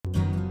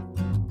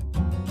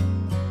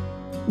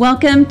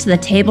Welcome to the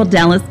Table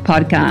Dallas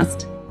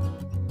podcast.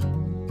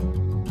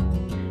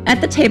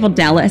 At the Table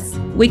Dallas,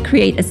 we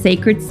create a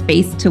sacred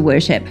space to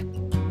worship,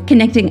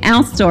 connecting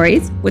our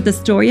stories with the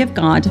story of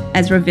God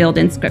as revealed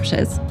in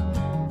scriptures.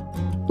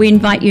 We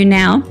invite you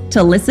now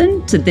to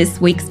listen to this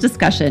week's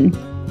discussion.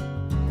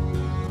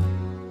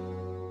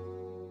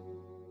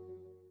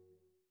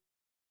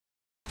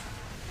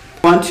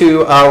 On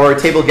to our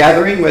table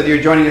gathering, whether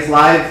you're joining us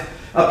live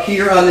up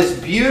here on this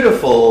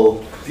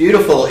beautiful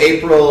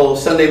April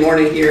Sunday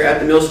morning here at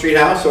the Mill Street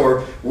House,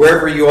 or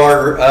wherever you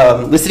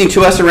are listening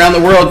to us around the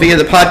world via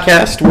the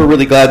podcast. We're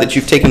really glad that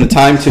you've taken the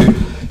time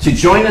to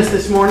join us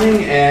this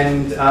morning.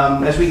 And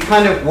as we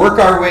kind of work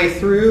our way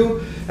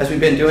through, as we've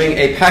been doing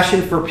a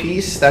Passion for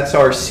Peace, that's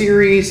our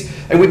series,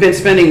 and we've been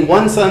spending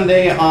one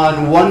Sunday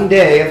on one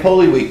day of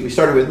Holy Week. We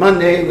started with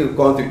Monday, we've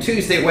gone through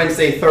Tuesday,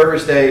 Wednesday,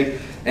 Thursday,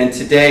 and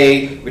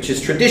today, which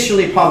is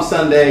traditionally Palm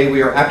Sunday,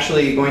 we are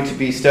actually going to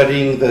be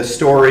studying the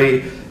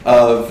story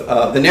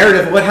of the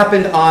narrative of what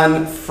happened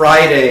on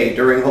Friday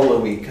during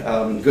Holy Week,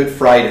 Good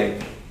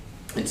Friday.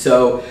 And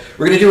so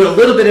we're going to do a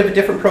little bit of a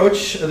different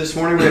approach this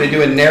morning. We're going to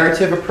do a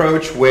narrative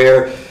approach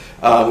where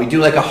we do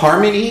like a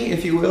harmony,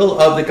 if you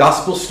will, of the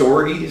gospel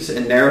stories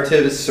and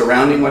narratives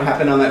surrounding what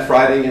happened on that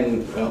Friday.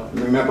 And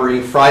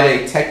remembering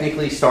Friday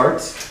technically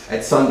starts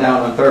at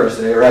sundown on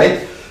Thursday,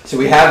 right? So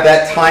we have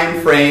that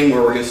time frame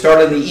where we're going to start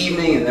in the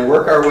evening and then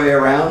work our way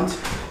around.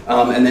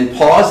 And then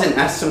pause and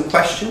ask some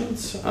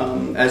questions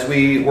as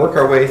we work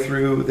our way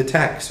through the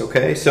text,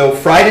 okay? So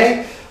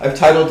Friday, I've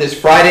titled this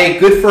Friday,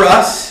 Good for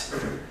Us,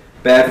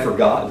 Bad for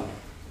God.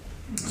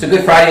 So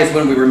Good Friday is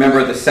when we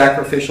remember the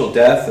sacrificial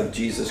death of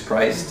Jesus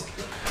Christ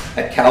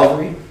at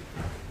Calvary,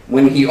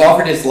 when he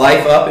offered his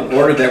life up in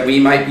order that we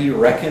might be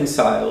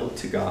reconciled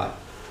to God.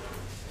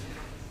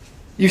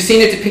 You've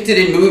seen it depicted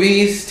in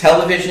movies,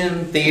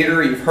 television,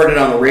 theater, you've heard it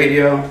on the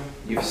radio.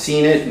 You've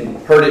seen it and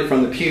heard it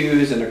from the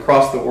pews and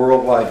across the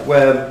World Wide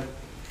Web.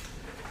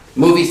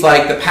 Movies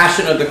like The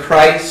Passion of the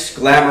Christ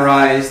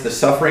glamorized the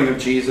suffering of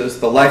Jesus.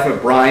 The Life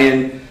of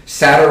Brian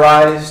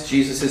satirized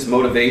Jesus'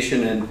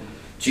 motivation, and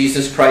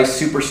Jesus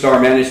Christ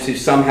Superstar managed to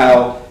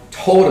somehow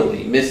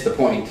totally miss the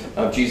point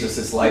of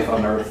Jesus' life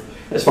on earth,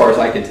 as far as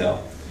I can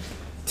tell.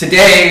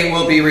 Today,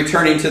 we'll be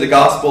returning to the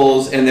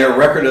Gospels and their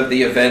record of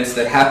the events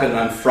that happened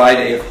on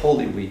Friday of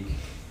Holy Week.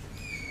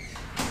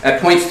 At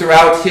points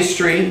throughout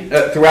history,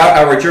 throughout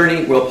our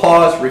journey, we'll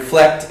pause,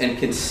 reflect, and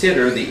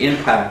consider the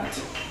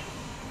impact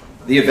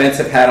the events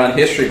have had on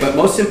history, but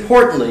most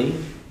importantly,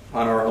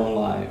 on our own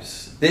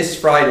lives. This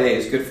Friday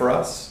is good for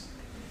us,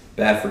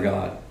 bad for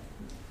God.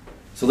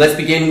 So let's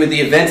begin with the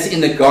events in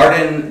the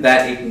garden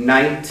that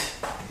ignite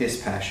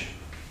his passion.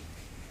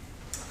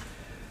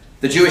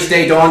 The Jewish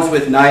day dawns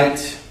with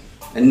night,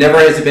 and never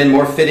has it been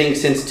more fitting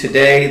since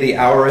today the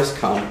hour has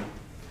come,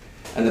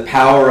 and the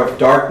power of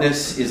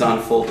darkness is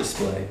on full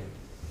display.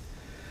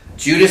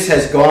 Judas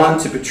has gone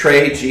to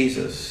betray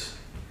Jesus.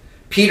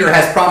 Peter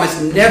has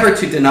promised never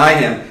to deny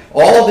him.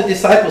 All the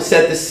disciples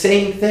said the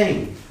same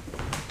thing.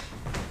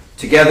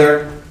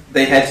 Together,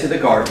 they head to the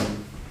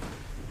garden,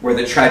 where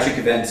the tragic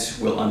events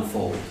will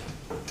unfold.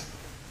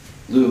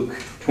 Luke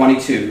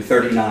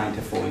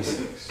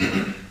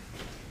 22:39-46.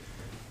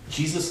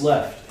 Jesus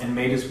left and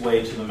made his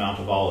way to the Mount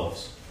of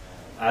Olives,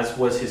 as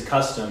was his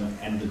custom,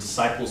 and the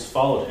disciples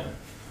followed him.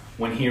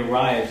 When he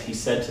arrived, he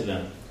said to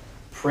them,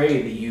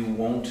 "Pray that you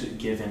won't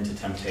give in to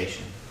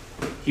temptation."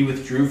 He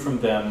withdrew from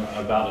them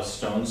about a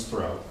stone's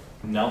throw,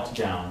 knelt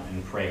down,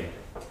 and prayed.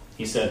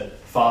 He said,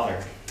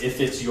 "Father, if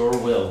it's your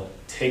will,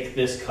 take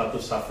this cup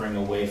of suffering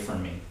away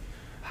from me.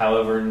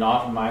 However,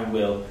 not my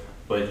will,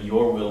 but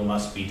your will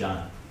must be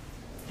done."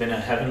 Then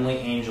a heavenly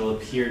angel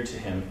appeared to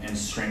him and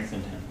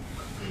strengthened him.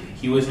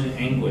 He was in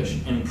anguish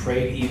and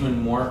prayed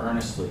even more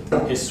earnestly.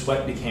 His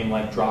sweat became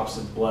like drops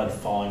of blood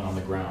falling on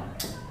the ground.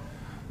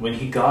 When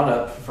he got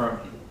up from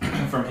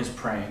his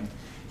praying,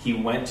 he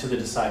went to the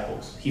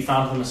disciples. He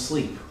found them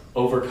asleep,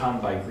 overcome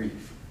by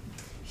grief.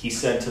 He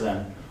said to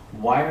them,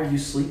 "Why are you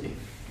sleeping?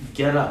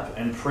 Get up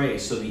and pray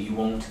so that you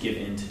won't give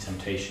in to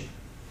temptation."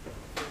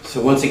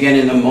 So once again,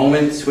 in the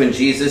moments when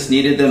Jesus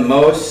needed them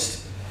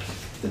most,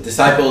 the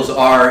disciples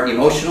are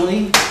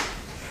emotionally,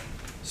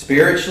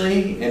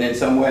 spiritually, and in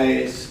some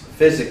ways,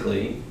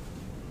 physically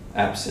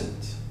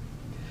absent.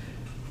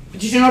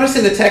 But did you notice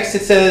in the text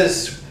it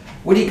says,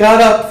 when he got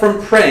up from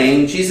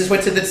praying, Jesus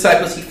went to the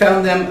disciples. He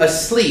found them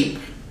asleep,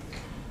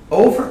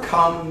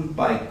 overcome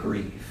by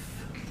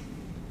grief.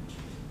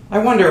 I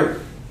wonder,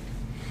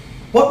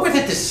 what were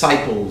the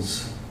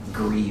disciples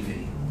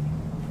grieving?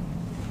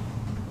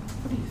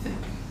 What do you think?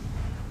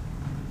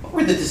 What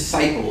were the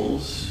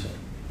disciples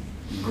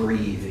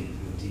grieving,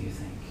 do you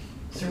think?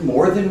 Is there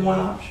more than one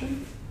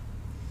option?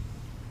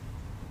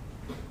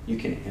 You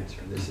can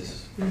answer. This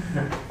is...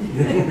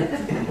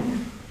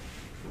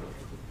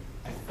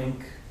 I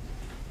think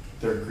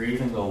they're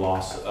grieving the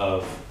loss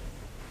of...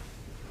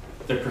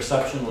 Their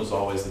perception was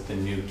always that the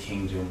new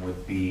kingdom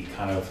would be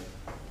kind of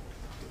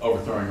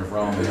overthrowing of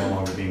Rome and no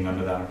longer being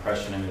under that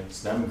oppression, and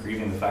it's them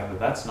grieving the fact that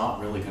that's not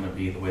really going to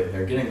be the way.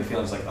 They're getting the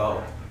feelings like,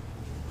 oh,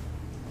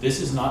 this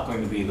is not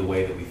going to be the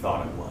way that we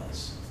thought it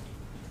was.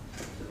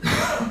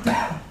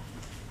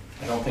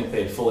 I don't think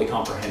they had fully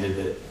comprehended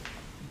that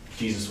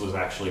Jesus was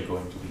actually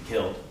going to be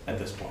killed at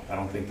this point. I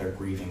don't think they're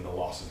grieving the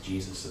loss of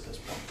Jesus at this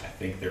point. I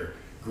think they're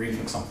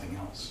grieving something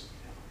else.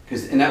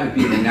 And that would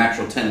be the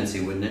natural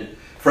tendency, wouldn't it?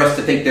 For us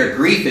to think their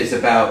grief is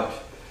about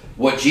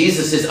what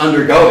Jesus is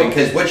undergoing,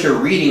 because what you're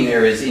reading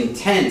there is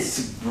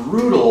intense,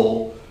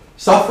 brutal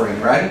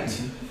suffering, right?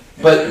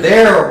 Mm-hmm. But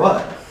they're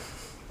what?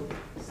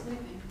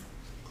 Sleeping.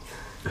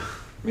 I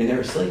mean,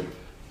 they're asleep.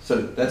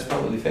 So that's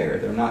probably fair.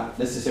 They're not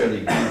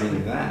necessarily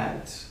grieving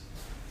that.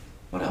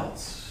 What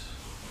else?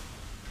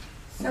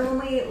 So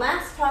when we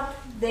last talked,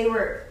 they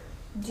were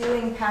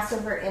doing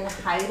Passover in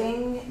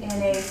hiding in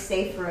a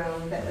safe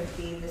room that would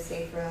be the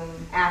safe room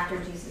after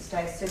Jesus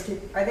dies. So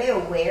are they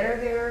aware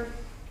they're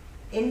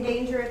in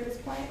danger at this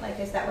point? Like,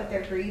 is that what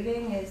they're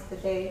grieving? Is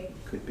that they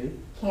could be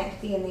can't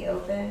be in the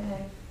open?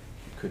 And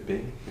could be,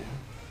 yeah.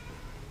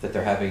 That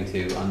they're having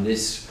to, on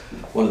this,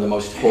 one of the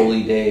most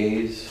holy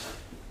days,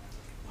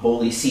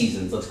 holy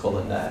seasons, let's call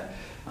it that,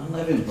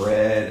 unleavened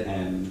bread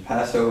and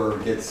Passover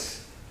gets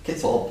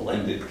all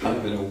blended kind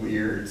of in a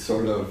weird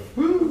sort of,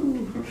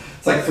 woo.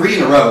 It's like 3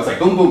 in a row. It's like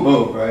boom, boom,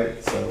 boom,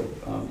 right? So,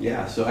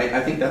 yeah, so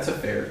I think that's a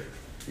fair.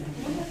 Yeah.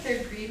 What if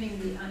they're grieving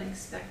the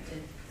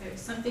unexpected?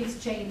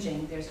 Something's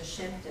changing. There's a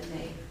shift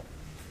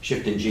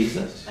Shift in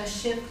Jesus? A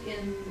shift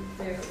in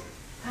their,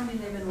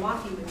 they've been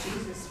walking with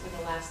Jesus for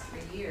the last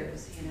 3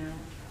 years, and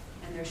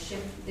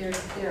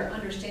they're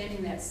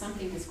understanding that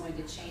something is going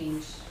to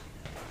change,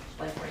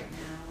 like right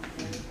now.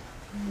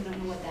 And we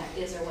don't know what that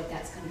is or what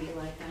that's going to be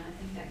like. And I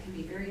think that can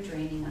be very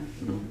draining on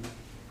people.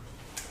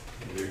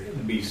 Mm-hmm. There's going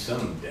to be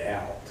some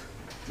doubt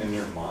in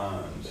their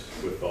minds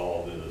with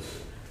all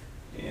this.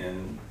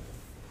 And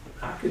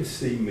I could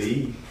see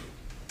me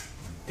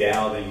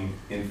doubting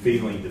and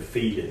feeling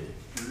defeated.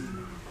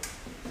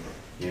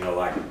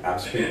 Like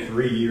I've spent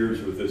 3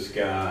 years with this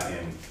guy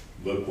and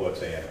look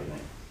what's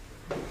happening.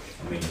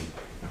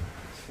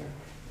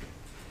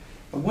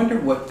 I wonder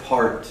what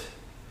part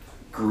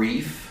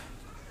grief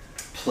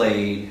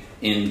played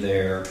in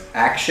their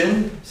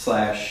action /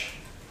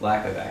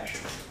 lack of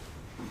action.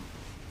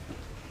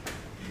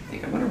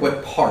 I wonder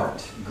what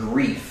part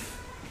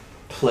grief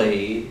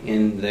played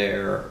in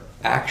their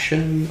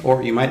action,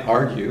 or you might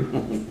argue,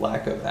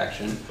 lack of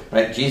action.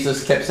 Right?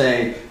 Jesus kept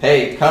saying,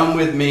 hey, come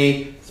with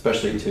me,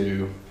 especially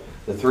to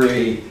the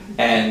 3,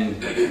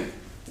 and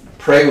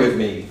pray with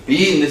me.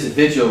 Be in this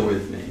vigil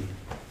with me.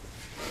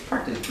 What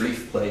part did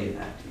grief play in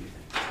that, do you think?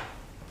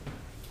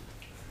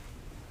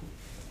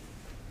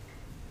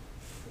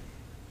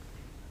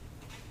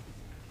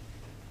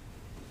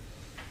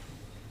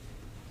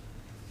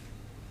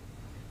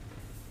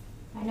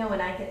 I know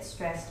when I get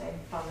stressed, I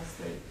fall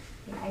asleep.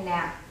 I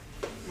nap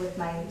with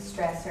my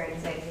stress or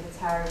anxiety. That's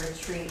how I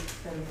retreat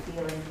from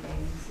feeling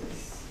things,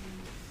 is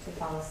to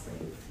fall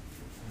asleep.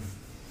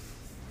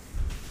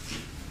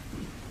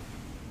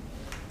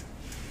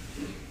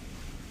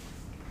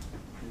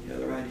 Any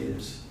other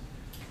ideas?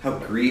 How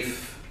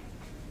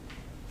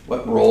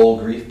what role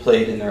grief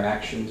played in their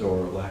actions or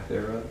lack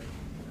thereof?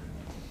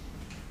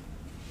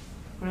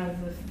 One of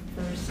the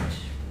first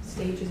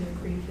stages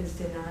of grief is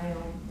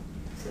denial.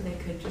 So they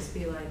could just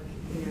be like,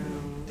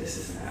 this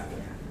isn't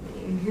happening.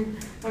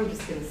 I'm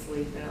just going to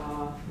sleep it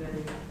off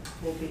and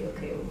we'll be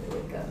okay when we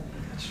wake up.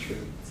 That's true.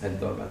 I hadn't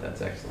thought about that.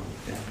 That's excellent.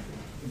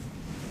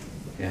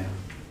 Yeah.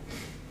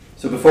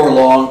 So before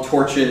long,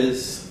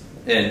 torches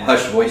and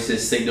hushed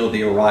voices signaled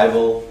the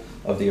arrival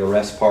of the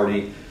arrest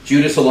party.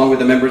 Judas, along with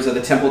the members of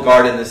the temple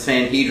guard and the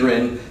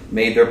Sanhedrin,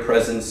 made their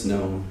presence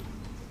known.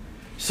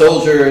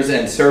 Soldiers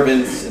and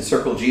servants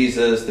encircle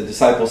Jesus. The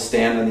disciples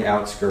stand on the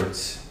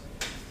outskirts.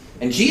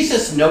 And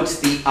Jesus notes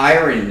the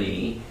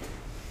irony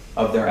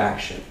of their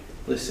action.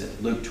 Listen,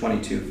 Luke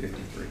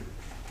 22:53.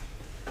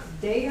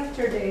 Day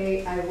after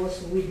day I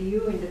was with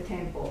you in the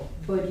temple,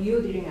 but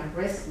you didn't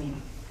arrest me.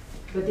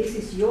 But this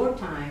is your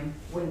time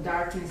when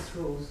darkness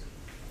rules.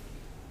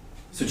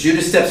 So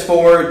Judas steps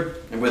forward,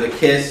 and with a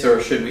kiss,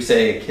 or should we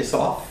say a kiss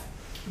off,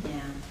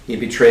 he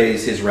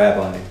betrays his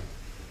rabbi. And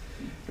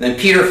then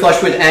Peter,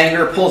 flushed with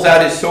anger, pulls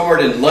out his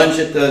sword and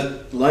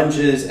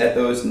lunges at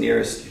those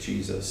nearest to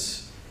Jesus.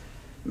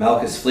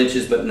 Malchus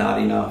flinches, but not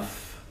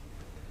enough.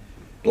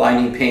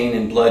 Blinding pain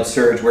and blood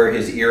surge where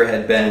his ear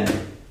had been.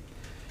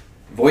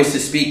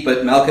 Voices speak,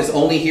 but Malchus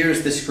only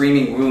hears the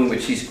screaming wound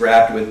which he's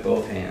grabbed with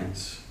both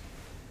hands.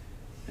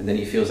 And then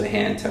he feels a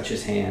hand touch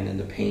his hand, and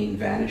the pain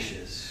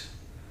vanishes.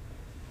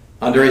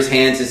 Under his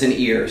hands is an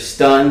ear.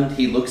 Stunned,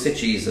 he looks at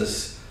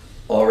Jesus,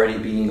 already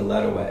being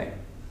led away.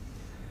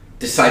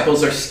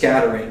 Disciples are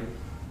scattering.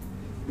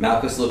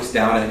 Malchus looks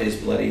down at his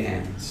bloody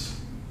hands.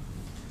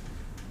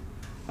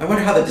 I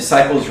wonder how the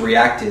disciples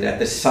reacted at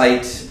the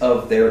sight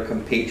of their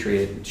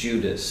compatriot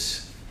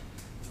Judas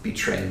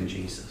betraying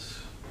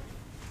Jesus.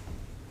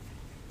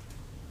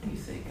 What do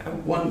you think? I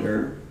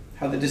wonder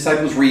how the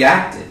disciples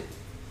reacted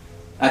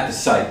at the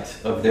sight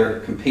of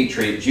their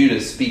compatriot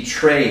Judas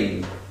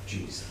betraying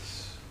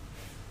Jesus.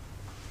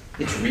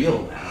 it's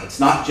real now. It's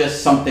not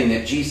just something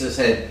that Jesus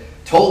had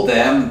told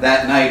them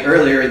that night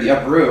earlier in the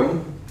upper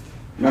room.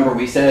 Remember,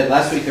 we said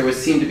last week there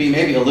seemed to be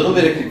maybe a little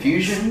bit of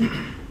confusion.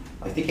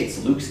 I think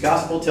it's Luke's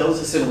gospel tells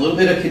us a little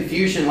bit of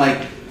confusion,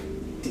 like,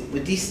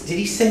 did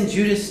he send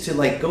Judas to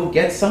like go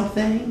get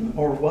something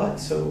or what?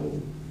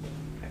 So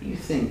how do you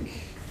think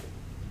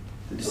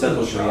the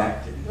disciples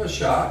reacted? A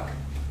shock.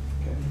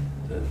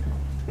 That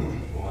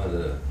one of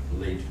the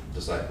lead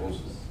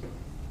disciples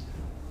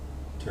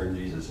turned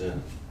Jesus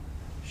in.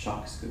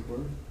 Shock's a good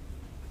word.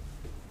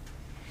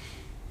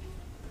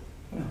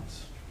 What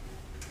else?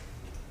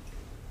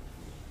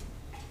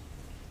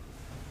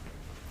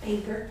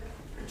 Anger.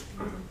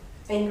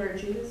 Anger at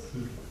Judas.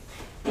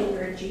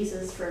 Anger at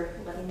Jesus for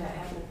letting that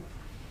happen.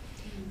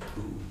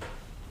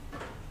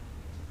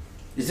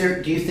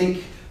 Do you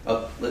think,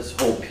 let's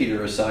hold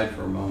Peter aside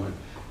for a moment.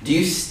 Do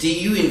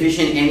you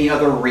envision any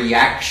other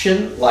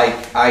reaction,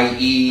 like,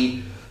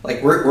 i.e.,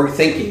 like we're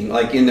thinking,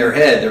 like in their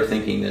head they're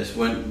thinking this,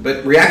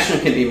 but reaction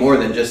can be more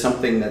than just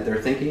something that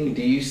they're thinking.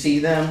 Do you see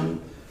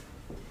them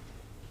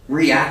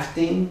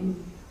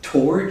reacting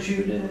toward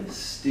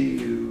Judas?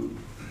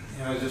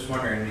 I was just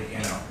wondering,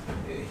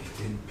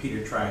 did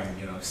Peter try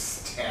and,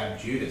 stab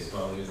Judas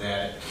while he was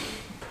at it?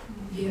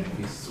 Yeah.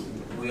 He's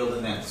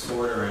wielding that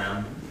sword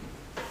around.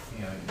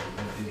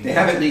 They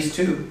have at least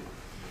two.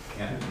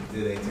 Yeah.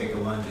 Did they take a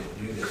lunge at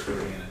Judas for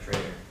being a traitor?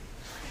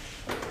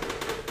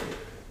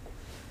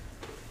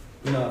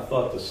 I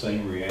thought the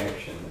same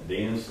reaction that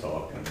Dan's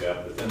talking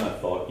about, but then I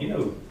thought,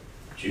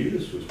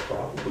 Judas was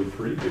probably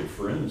pretty good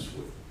friends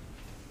with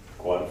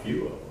quite a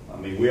few of them. I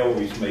mean, we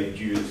always make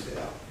Judas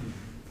out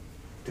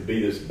to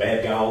be this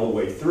bad guy all the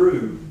way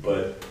through,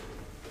 but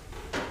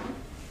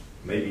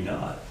maybe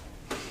not.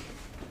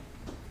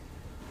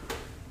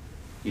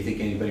 You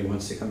think anybody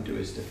wants to come to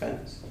his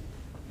defense?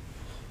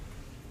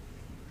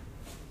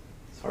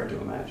 It's hard to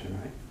imagine,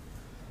 right?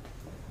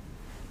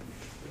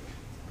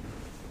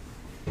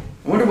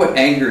 I wonder what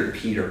angered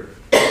Peter.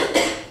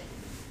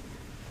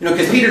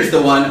 Because Peter's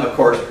the one, of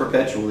course,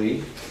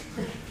 perpetually.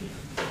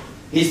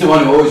 He's the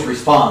one who always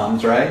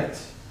responds, right?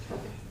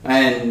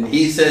 And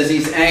he says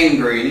he's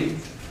angry.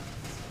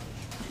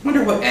 I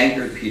wonder what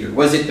angered Peter.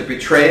 Was it the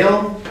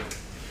betrayal?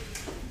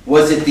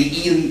 Was it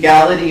the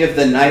illegality of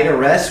the night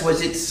arrest?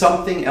 Was it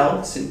something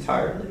else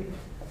entirely?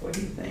 What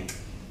do you think?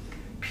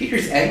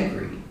 Peter's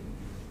angry.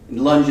 He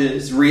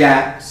lunges,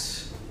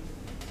 reacts.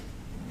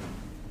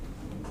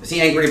 Is he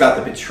angry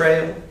about the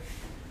betrayal?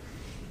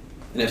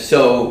 And if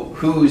so,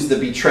 who's the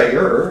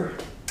betrayer?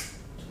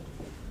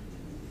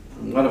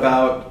 And what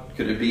about,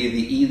 could it be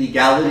the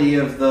illegality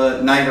of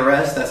the night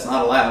arrest? That's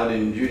not allowed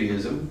in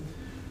Judaism.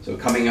 So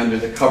coming under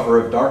the cover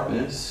of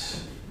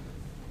darkness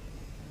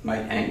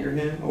might anger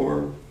him,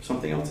 or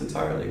something else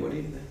entirely. What do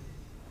you think?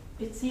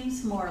 It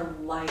seems more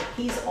like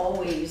he's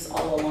always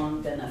all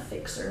along been a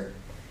fixer.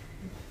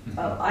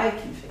 I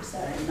can fix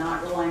that. I'm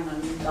not relying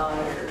on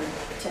God or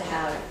to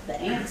have the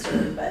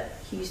answer, but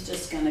he's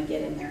just going to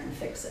get in there and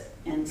fix it.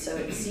 And so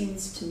it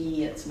seems to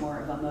me it's more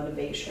of a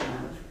motivation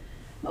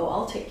of,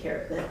 I'll take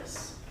care of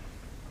this.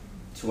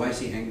 So why is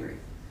he angry?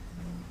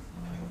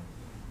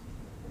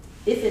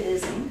 If it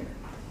is anger,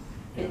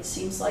 it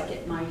seems like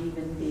it might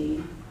even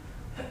be,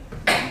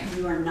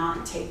 you are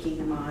not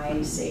taking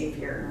my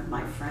Savior,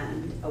 my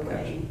friend,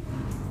 away.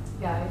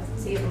 Yeah, I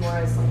see it more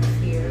as like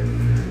fear,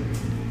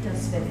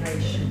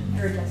 desperation.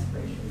 I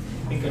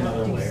think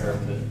another layer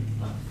of it.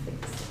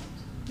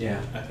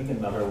 Yeah. I think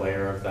another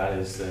layer of that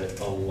is that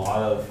a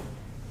lot of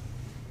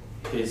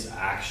his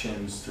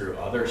actions through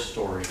other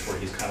stories where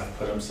he's kind of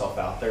put himself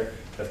out there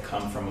have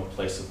come from a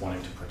place of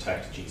wanting to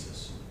protect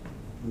Jesus.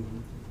 Mm-hmm.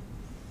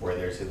 Where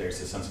there's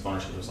a sense of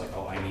ownership. It's like,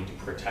 I need to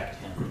protect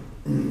him.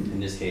 In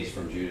this case,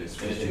 from Judas.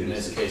 In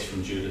this case,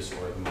 from Judas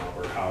or the mob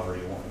or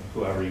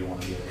whoever you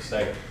want to be able to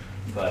say.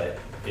 But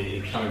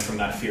it coming from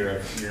that fear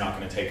of you're not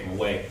going to take him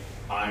away,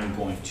 I'm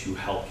going to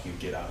help you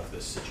get out of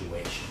this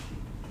situation.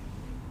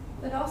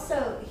 But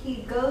also,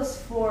 he goes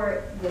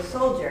for the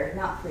soldier,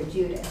 not for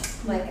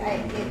Judas. Like,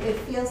 it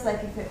feels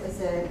like if it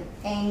was an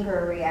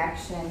anger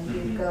reaction,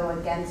 you'd go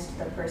against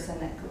the person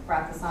that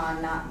brought this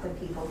on, not the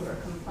people who are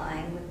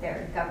complying with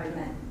their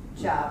government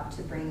job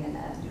to bring in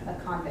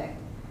a convict.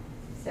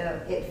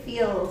 So it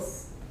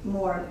feels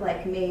more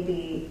like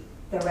maybe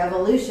the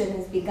revolution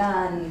has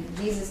begun.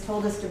 Jesus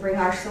told us to bring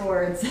our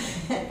swords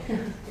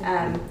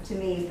to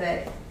me,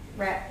 but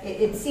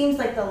it seems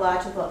like the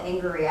logical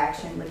anger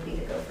reaction would be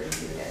to go for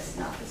Judas,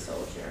 not the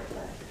soldier.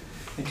 But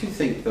I do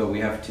think, though, we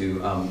have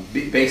to,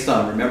 based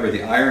on, remember,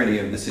 the irony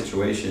of the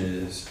situation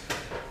is,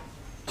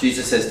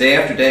 Jesus says, day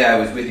after day I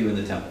was with you in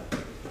the temple.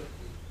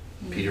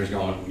 Peter's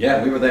going,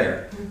 yeah, we were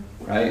there,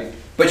 right?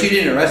 But you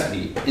didn't arrest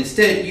me.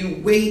 Instead,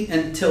 you wait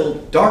until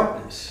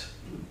darkness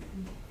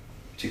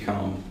to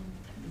come.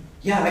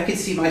 Yeah, I could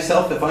see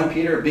myself, if I'm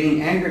Peter,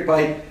 being angered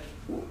by,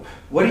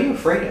 what are you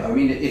afraid of? I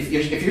mean, if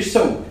you're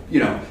so,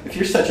 if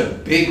you're such a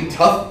big,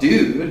 tough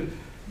dude,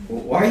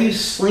 why are you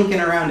slinking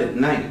around at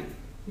night?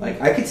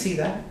 Like, I could see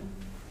that.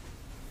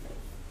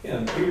 Yeah,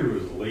 and Peter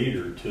was a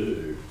leader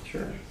too.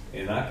 Sure.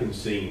 And I can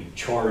see him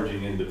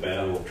charging into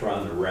battle,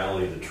 trying to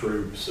rally the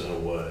troops in a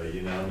way,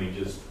 you know, I mean,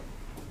 just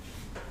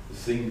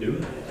see him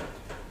doing that.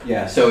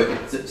 Yeah, so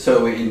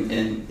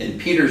in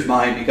Peter's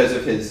mind, because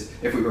of his,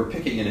 if we were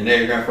picking an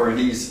Enneagram for him,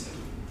 he's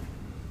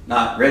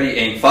not ready,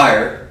 aim,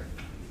 fire.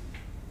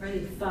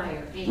 Ready,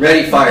 fire, aim.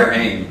 Ready, fire,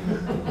 aim.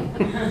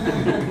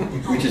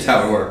 Which is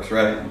how it works,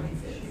 right?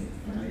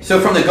 So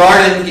from the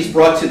garden, he's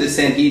brought to the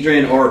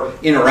Sanhedrin, or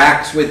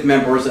interacts with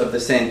members of the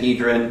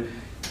Sanhedrin.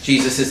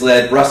 Jesus is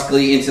led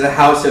brusquely into the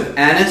house of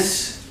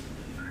Annas,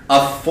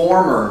 a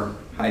former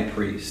high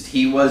priest.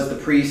 He was the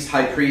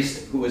high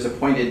priest who was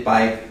appointed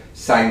by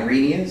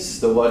Cyrenius,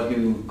 the one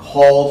who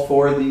called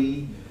for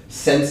the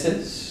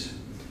census.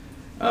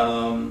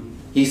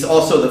 He's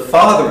also the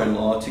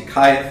father-in-law to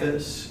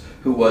Caiaphas,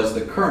 who was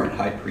the current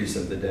high priest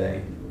of the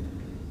day.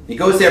 He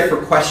goes there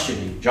for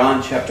questioning.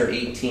 John chapter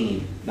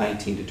 18,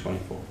 19 to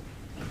 24.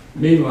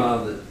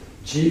 Meanwhile, the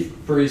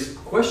chief priest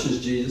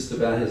questions Jesus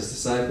about his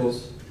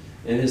disciples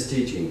and his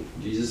teaching.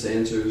 Jesus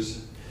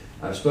answers,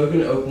 I've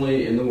spoken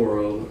openly in the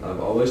world. I've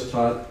always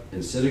taught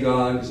in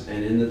synagogues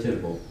and in the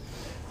temple,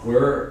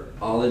 where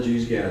all the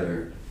Jews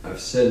gather. I've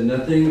said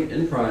nothing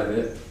in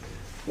private.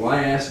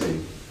 Why ask me?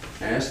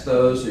 Ask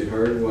those who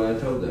heard what I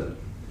told them.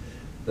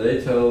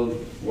 They told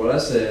what I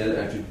said.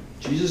 After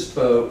Jesus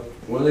spoke,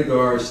 one of the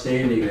guards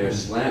standing there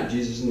slapped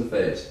Jesus in the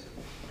face.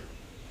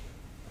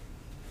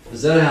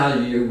 Is that how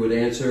you would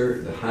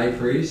answer the high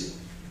priest?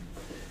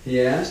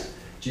 He asked.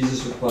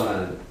 Jesus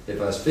replied,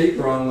 if I speak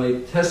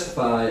wrongly,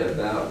 testify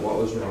about what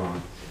was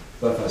wrong.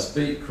 But if I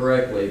speak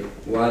correctly,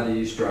 why do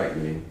you strike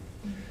me?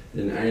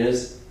 Then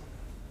Annas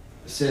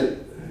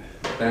sent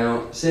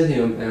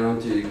him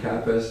bound to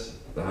Caiaphas,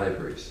 the high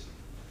priest.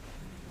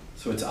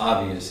 So it's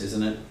obvious,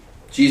 isn't it?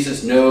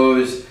 Jesus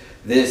knows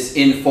this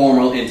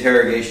informal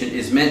interrogation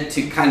is meant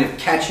to kind of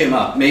catch him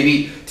up,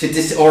 maybe to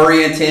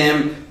disorient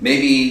him,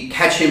 maybe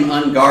catch him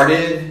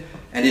unguarded,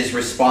 and his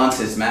response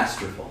is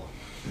masterful.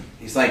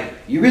 He's like,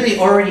 you really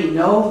already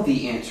know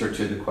the answer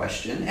to the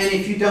question, and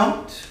if you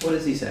don't, what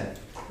does he say?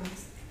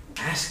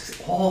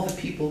 Ask all the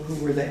people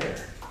who were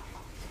there.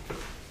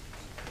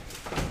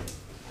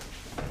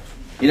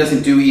 He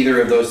doesn't do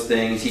either of those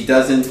things. He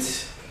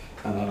doesn't.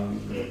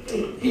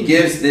 He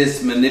gives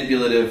this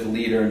manipulative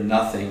leader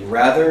nothing.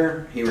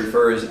 Rather, he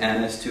refers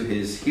Annas to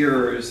his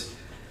hearers,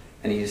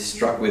 and he is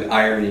struck with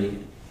irony.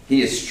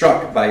 He is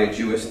struck by a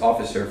Jewish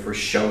officer for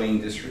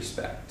showing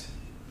disrespect.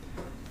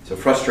 So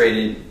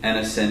frustrated,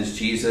 Annas sends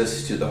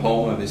Jesus to the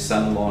home of his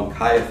son-in-law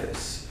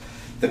Caiaphas,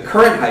 the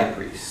current high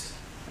priest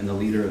and the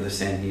leader of the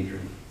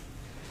Sanhedrin.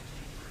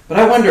 But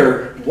I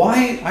wonder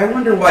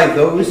why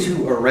those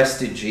who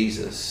arrested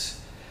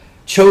Jesus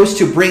chose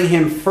to bring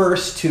him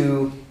first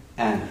to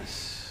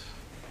Annas.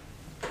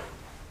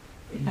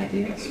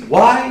 Ideas?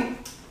 Why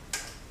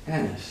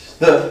Annas,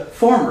 the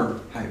former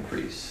high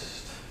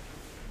priest?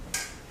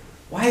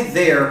 Why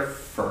there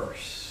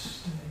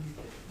first?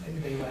 Maybe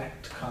they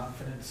lacked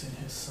confidence in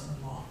his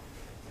son-in-law.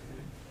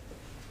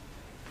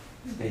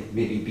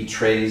 Maybe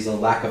betrays a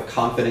lack of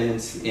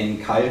confidence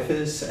in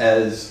Caiaphas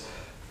as...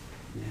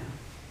 Yeah,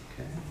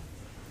 okay.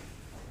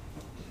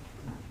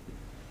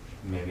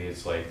 Maybe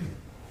it's like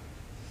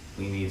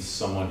we need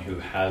someone who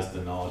has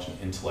the knowledge and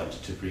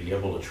intellect to be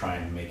able to try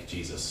and make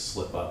Jesus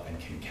slip up and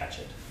can catch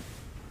it.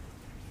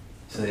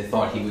 So they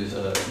thought he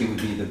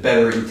would be the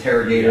better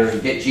interrogator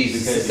and get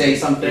Jesus to say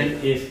something?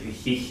 If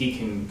he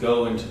can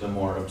go into the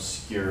more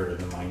obscure,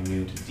 the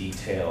minute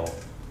detail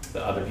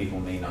that other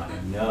people may not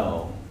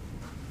know,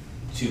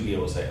 to be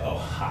able to say, oh,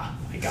 ha,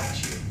 I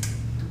got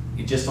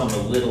you. Just on the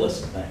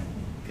littlest thing,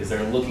 because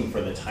they're looking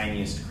for the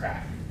tiniest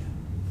crack.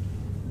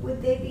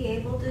 Would they be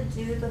able to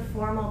do the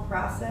formal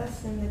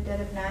process in the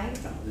dead of night?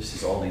 No, this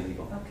is all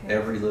illegal. Okay.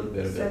 Every little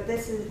bit of so it. They're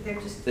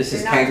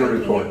not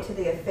taking it to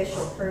the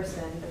official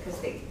person because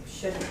they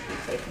shouldn't be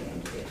taking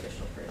it to the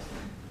official person.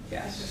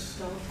 Yes.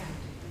 Stall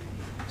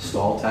tactic.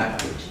 Stall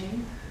tactic.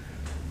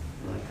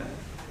 I like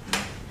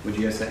that. Would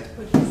you guys say?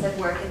 Would you say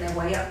working their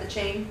way up the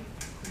chain?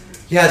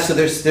 Yeah, so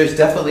there's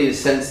definitely a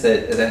sense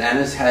that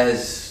Annas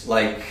has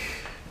like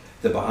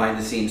the behind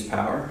the scenes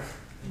power.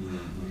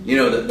 You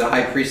know, the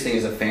high priest thing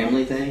is a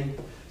family thing,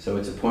 so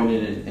it's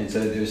appointed, and so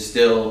there's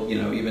still, you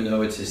know, even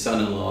though it's his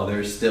son-in-law,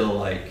 there's still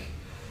like,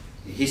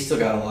 he's still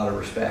got a lot of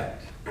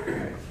respect,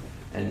 right?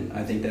 And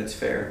I think that's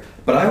fair.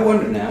 But I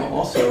wonder now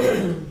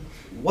also,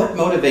 what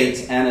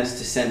motivates Annas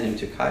to send him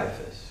to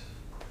Caiaphas?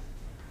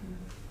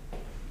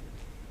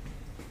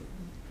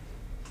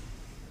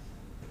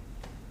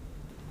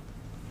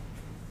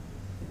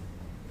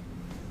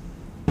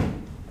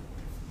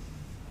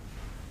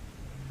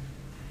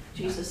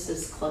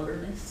 Jesus'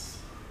 cleverness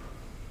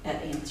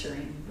at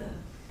answering the...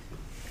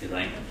 You're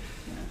like,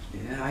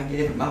 yeah, I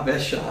gave it my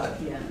best shot.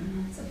 Yeah,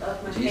 it's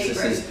above my Jesus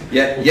pay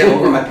grade. is, yeah,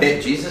 over my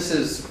pay. Jesus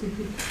is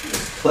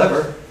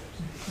clever.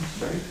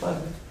 Very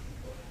clever.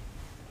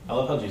 I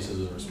love how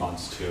Jesus'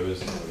 response too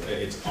is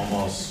it's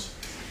almost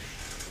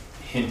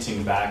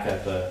hinting back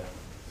at the,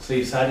 so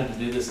you decided to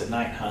do this at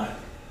night, huh?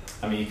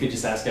 I mean, you could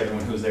just ask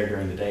everyone who was there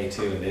during the day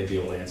too, and they'd be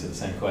able to answer the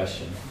same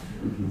question.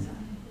 Mm-hmm.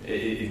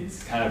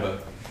 It's kind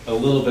of a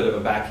little bit of a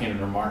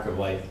backhanded remark of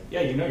like, yeah,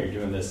 you know you're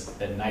doing this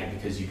at night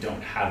because you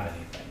don't have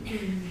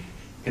anything.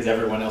 Because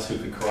everyone else who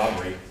could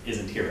corroborate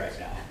isn't here right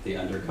now. The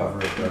undercover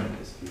of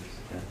darkness.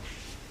 Yeah.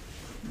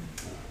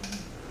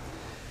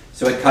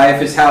 So at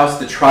Caiaphas' house,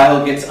 the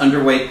trial gets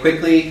underway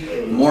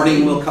quickly.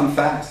 Morning will come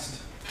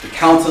fast. The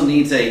council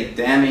needs a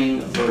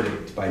damning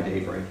verdict by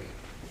daybreak.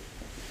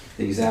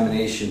 The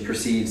examination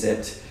proceeds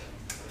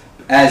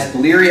as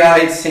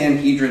bleary-eyed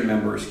Sanhedrin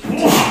members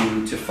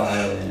continue to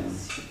file in.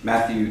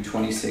 Matthew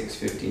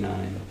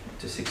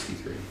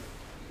 26:59-63.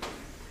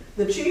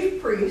 The chief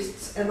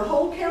priests and the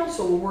whole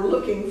council were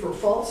looking for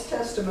false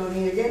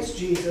testimony against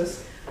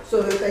Jesus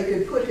so that they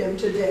could put him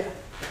to death.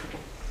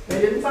 They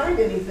didn't find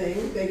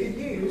anything they could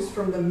use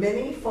from the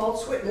many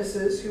false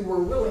witnesses who were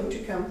willing to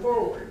come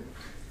forward.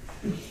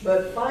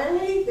 But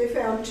finally, they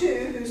found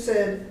two who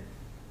said,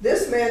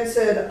 "This man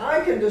said,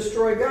 I can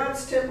destroy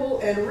God's temple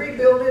and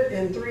rebuild it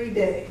in 3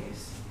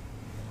 days."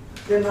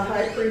 Then the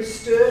high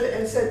priest stood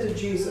and said to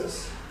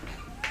Jesus,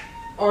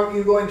 "Aren't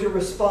you going to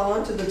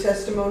respond to the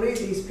testimony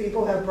these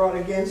people have brought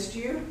against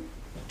you?"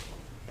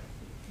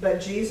 But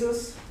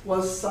Jesus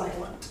was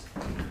silent.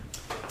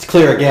 It's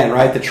clear again,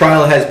 right? The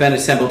trial has been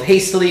assembled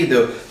hastily.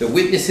 The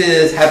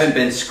witnesses haven't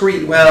been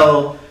screened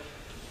well.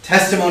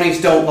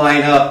 Testimonies don't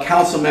line up.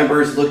 Council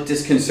members look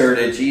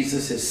disconcerted.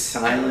 Jesus is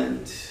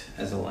silent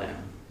as a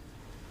lamb.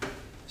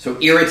 So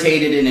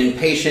irritated and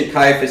impatient,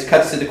 Caiaphas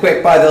cuts to the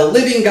quick. "By the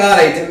living God,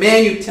 I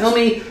demand you tell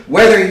me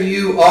whether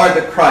you are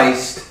the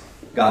Christ,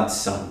 God's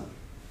Son."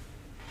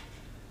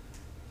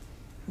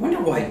 I wonder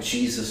why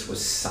Jesus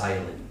was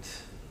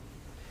silent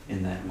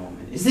in that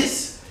moment. Is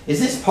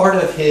this part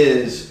of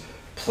his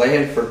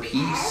plan for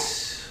peace?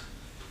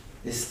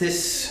 Is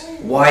this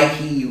why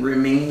he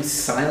remains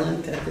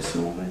silent at this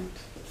moment?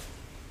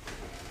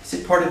 Is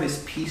it part of his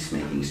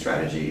peacemaking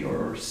strategy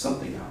or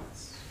something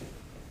else?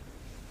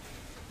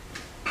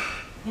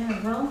 In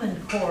a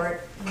Roman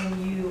court, when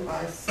you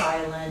are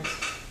silent,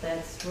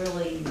 that's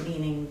really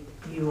meaning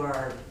you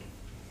are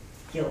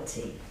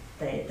guilty.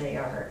 They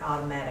are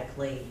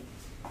automatically,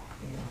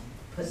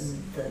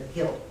 putting the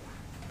guilt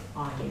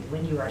on you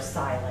when you are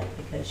silent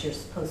because you're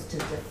supposed to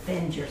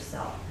defend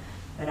yourself.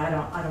 But I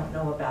don't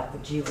know about the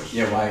Jewish.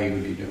 Yeah, why you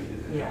would be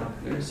doing it? Yeah,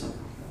 there is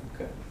something.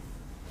 Okay,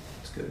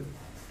 that's good.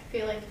 I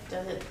feel like it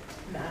doesn't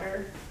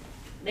matter.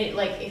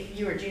 Like if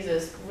you were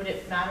Jesus, would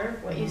it matter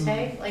what you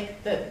say?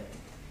 Like the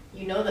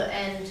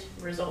end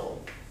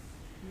result.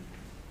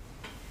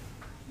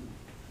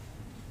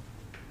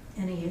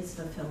 and he is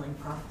fulfilling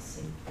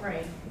prophecy.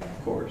 Right.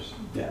 Of course,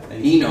 yeah,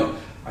 and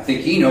I think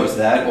he knows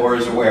that or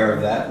is aware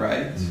of that,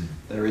 right? Mm-hmm.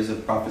 There is a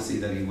prophecy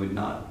that he would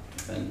not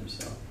defend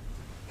himself.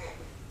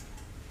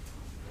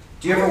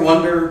 Do you ever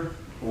wonder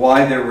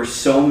why there were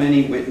so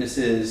many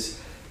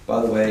witnesses,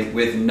 by the way,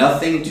 with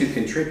nothing to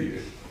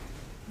contribute,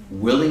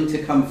 willing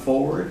to come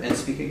forward and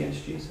speak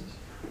against Jesus?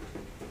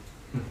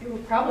 They were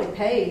probably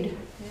paid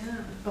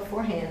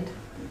beforehand. I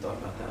hadn't thought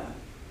about that.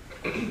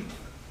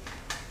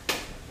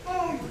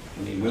 I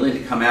mean, willing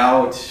to come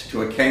out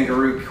to a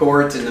kangaroo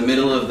court in the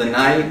middle of the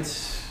night.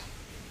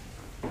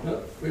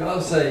 Well, we ought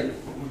to say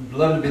we'd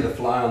love to be the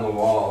fly on the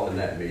wall in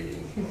that meeting.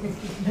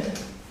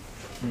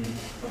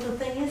 Well, the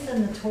thing is,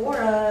 in the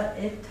Torah,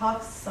 it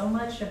talks so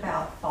much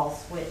about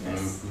false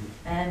witness,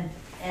 and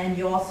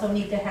you also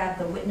need to have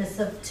the witness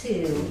of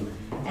two,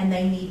 and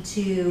they need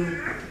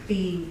to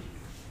be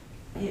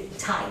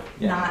tight,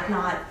 not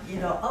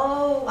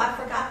oh, I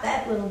forgot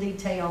that little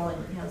detail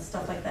and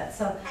stuff like that.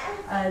 So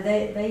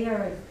they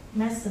are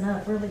messing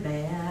up really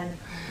bad.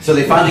 So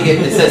they finally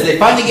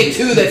get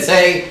two that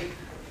say,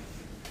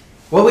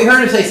 well, we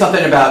heard him say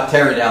something about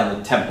tearing down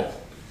the temple.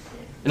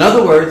 In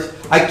other words,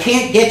 we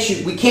can't get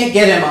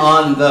him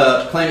on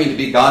the claiming to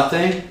be God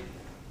thing,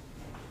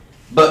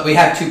 but we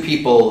have two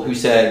people who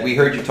said, we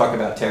heard you talk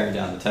about tearing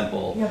down the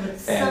temple. Yeah, but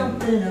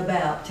something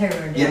about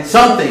tearing down. Yeah,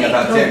 something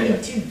about tearing down.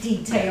 Into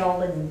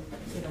detail and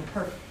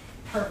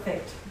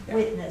perfect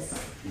witness.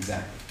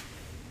 Exactly.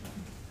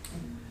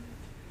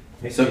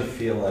 Makes me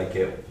feel like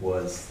it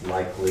was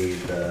likely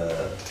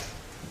the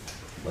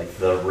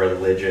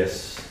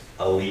religious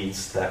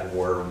elites that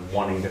were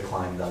wanting to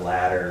climb the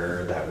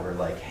ladder, that were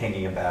like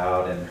hanging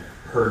about and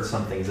heard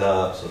something's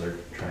up, so they're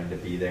trying to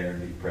be there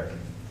and be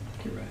present.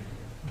 You're right.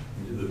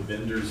 The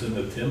vendors in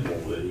the temple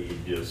that he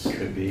just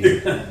could be.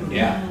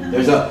 Yeah,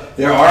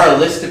 there are a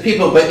list of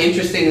people, but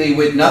interestingly,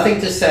 with nothing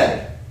to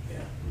say.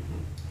 Yeah.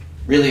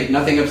 Really,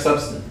 nothing of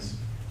substance.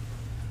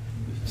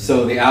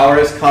 So the hour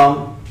has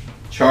come.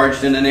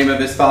 Charged in the name of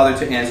his Father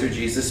to answer,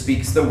 Jesus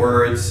speaks the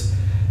words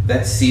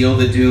that seal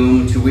the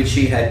doom to which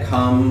he had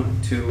come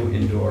to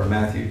endure.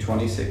 Matthew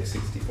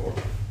 26:64.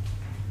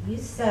 You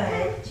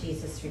said it,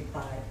 Jesus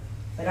replied,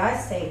 but I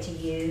say to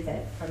you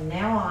that from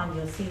now on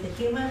you'll see the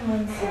human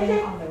one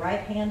sitting on the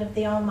right hand of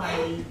the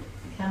Almighty,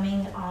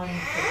 coming on the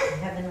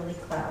heavenly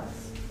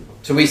clouds.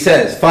 So he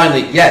says,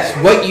 finally, yes,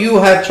 what you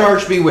have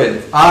charged me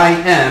with, I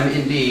am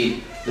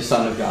indeed the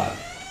Son of God.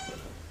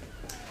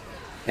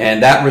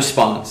 And that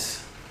response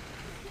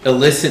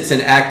elicits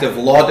an act of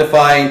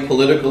law-defying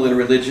political and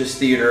religious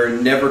theater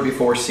never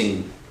before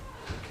seen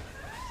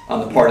on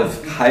the part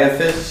of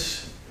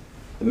Caiaphas,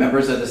 the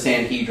members of the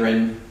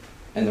Sanhedrin,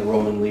 and the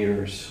Roman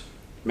leaders.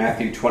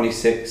 Matthew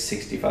 26,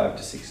 65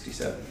 to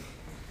 67.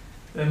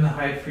 Then the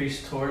high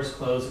priest tore his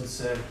clothes and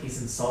said,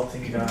 "He's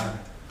insulting God.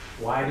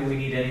 Why do we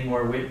need any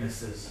more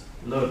witnesses?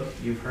 Look,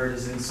 you've heard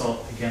his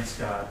insult against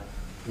God.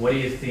 What do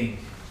you think?"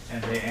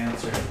 And they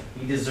answered,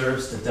 "He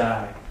deserves to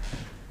die."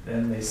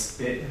 Then they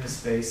spit in his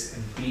face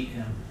and beat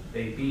him.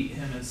 They beat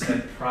him and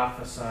said,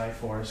 "Prophesy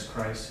for us,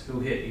 Christ. Who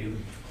hit you?"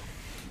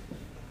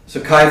 So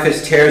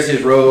Caiaphas tears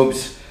his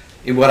robes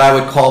in what I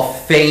would call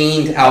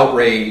feigned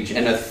outrage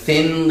and a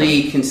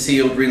thinly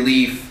concealed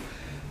relief.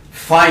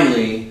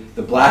 Finally,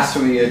 the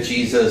blasphemy of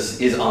Jesus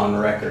is on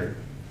record.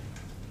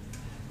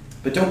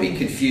 But don't be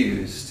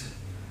confused.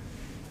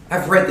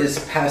 I've read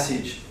this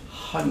passage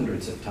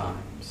hundreds of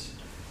times.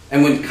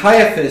 And when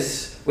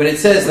it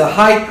says the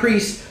high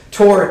priest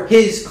tore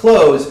his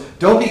clothes,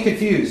 don't be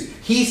confused.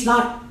 He's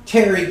not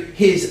tearing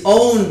his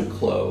own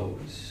clothes.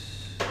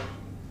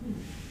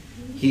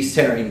 He's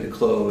tearing the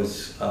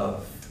clothes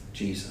of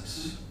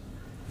Jesus.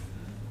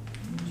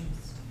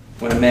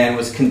 When a man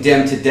was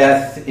condemned to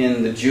death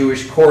in the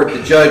Jewish court,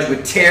 the judge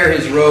would tear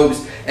his robes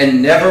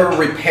and never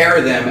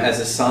repair them as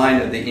a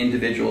sign of the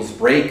individual's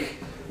break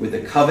with the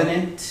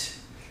covenant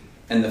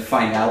and the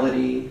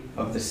finality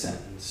of the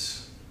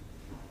sentence.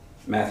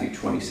 Matthew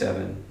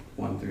 27,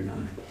 1 through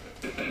 9.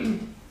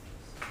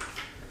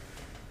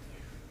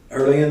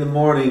 Early in the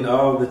morning,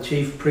 all the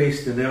chief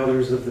priests and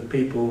elders of the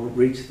people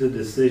reached the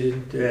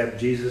decision to have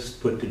Jesus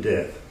put to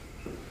death.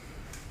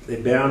 They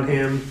bound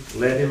him,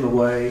 led him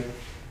away,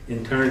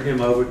 and turned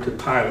him over to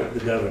Pilate, the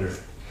governor.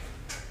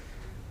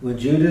 When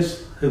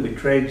Judas, who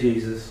betrayed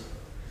Jesus,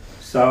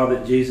 saw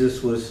that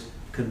Jesus was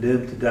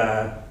condemned to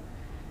die,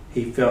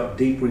 he felt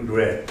deep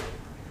regret.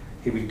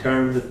 He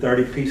returned the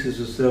 30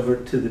 pieces of silver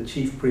to the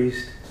chief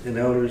priests and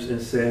elders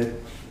and said,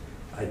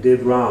 "I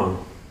did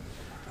wrong.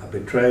 I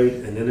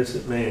betrayed an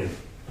innocent man."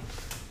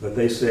 But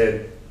they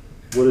said,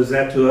 "What is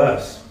that to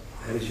us?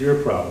 That is your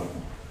problem."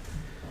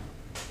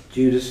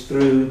 Judas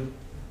threw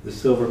the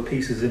silver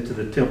pieces into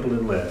the temple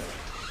and left.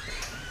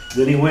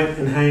 Then he went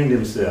and hanged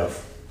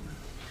himself.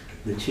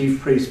 The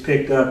chief priest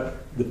picked up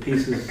the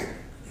pieces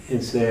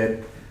and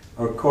said,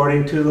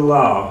 "According to the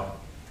law,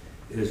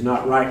 it is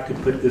not right to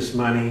put this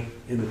money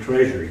in the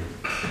treasury.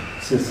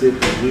 Since it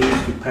was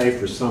used to pay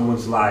for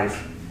someone's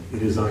life,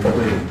 it is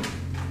unclean."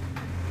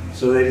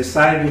 So they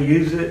decided to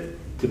use it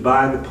to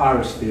buy the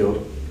potter's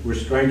field where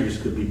strangers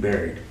could be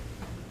buried.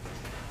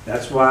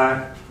 That's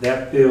why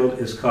that field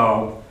is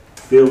called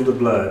Field of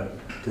Blood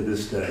to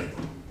this day.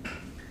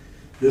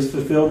 This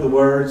fulfilled the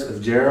words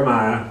of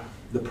Jeremiah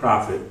the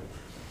prophet.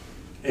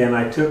 "And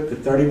I took the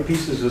 30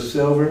 pieces of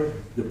silver,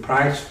 the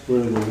price for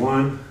the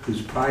one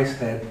whose price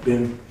had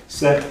been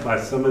set by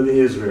some of the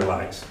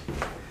Israelites,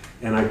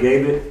 and I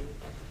gave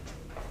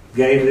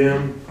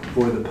them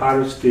for the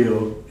potter's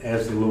field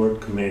as the Lord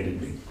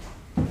commanded me."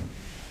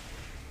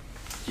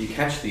 Do you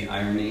catch the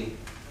irony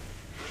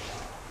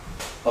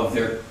of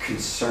their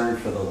concern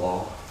for the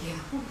law? Yeah.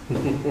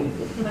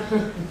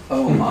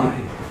 Oh my.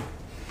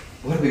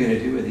 What are we going to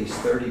do with these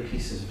 30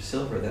 pieces of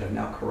silver that have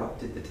now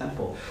corrupted the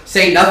temple?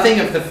 Say nothing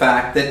of the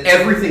fact that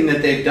everything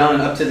that they've done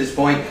up to this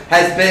point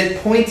has been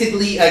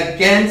pointedly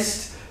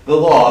against the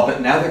law,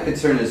 but now their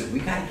concern is, we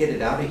got to get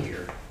it out of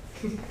here.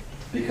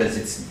 Because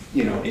it's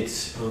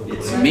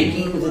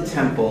making the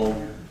temple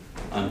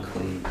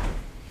unclean.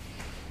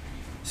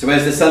 So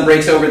as the sun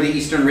breaks over the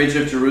eastern ridge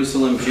of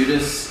Jerusalem,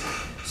 Judas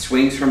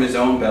swings from his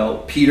own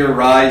belt. Peter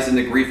writhes in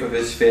the grief of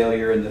his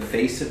failure, and the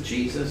face of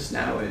Jesus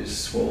now is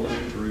swollen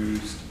and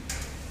bruised,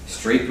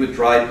 streaked with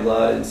dried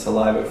blood and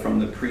saliva from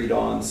the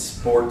pre-dawn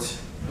sport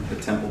of the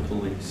temple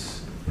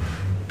police.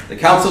 The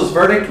council's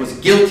verdict was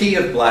guilty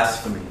of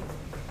blasphemy.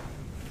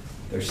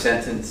 Their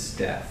sentence,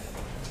 death.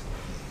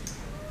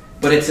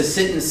 But it's a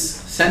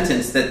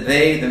sentence that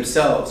they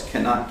themselves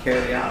cannot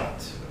carry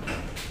out,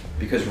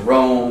 because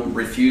Rome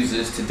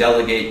refuses to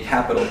delegate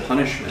capital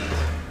punishment.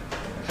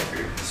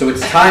 So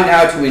it's time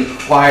now to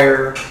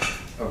inquire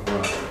of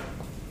Rome.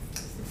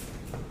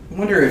 I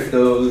wonder if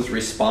those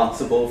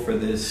responsible for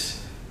this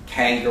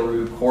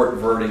kangaroo court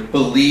verdict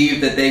believe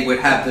that they would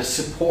have the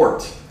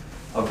support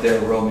of their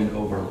Roman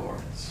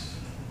overlords.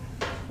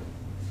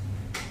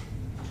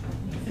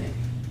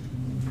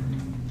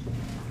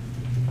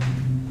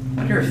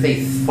 I wonder if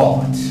they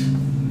thought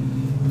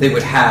they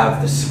would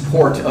have the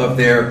support of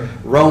their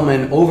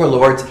Roman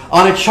overlords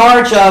on a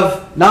charge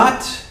of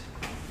not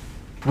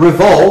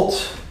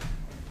revolt,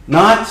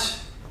 not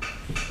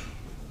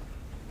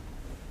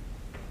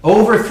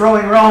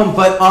overthrowing Rome,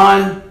 but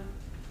on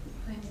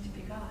Claiming to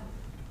be God.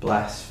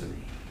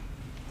 Blasphemy.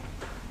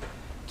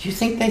 Do you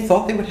think they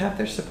thought they would have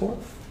their support?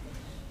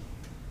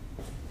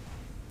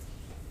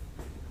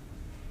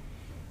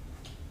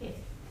 If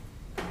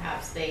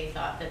perhaps they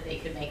thought that they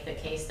could make the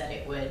case that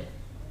it would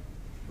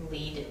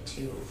lead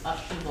to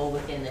upheaval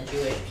within the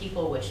Jewish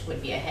people, which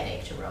would be a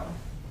headache to Rome.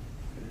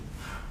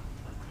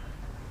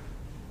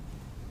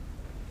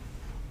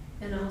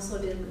 And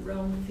also, didn't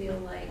Rome feel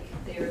like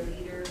their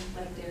leader,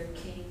 like their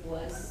king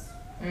was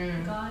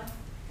God?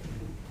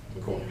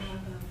 Did they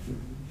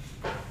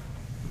have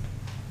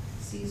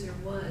Caesar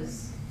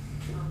was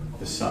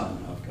The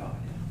Son of God.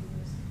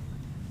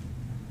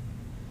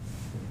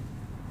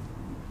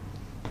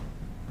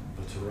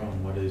 But to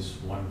Rome, what is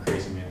one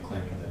crazy man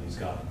claiming that he's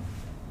God?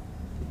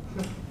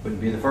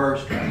 Wouldn't be the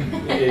first.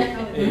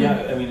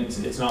 Yeah, I mean,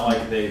 it's not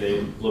like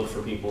they look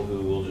for people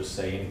who will just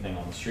say anything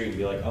on the street and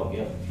be like, oh,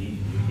 yeah,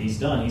 he's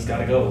done, he's got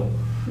to go.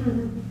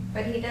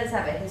 But he does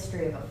have a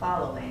history of a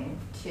following,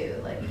 too.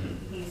 Like,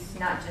 he's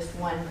not just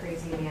one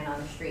crazy man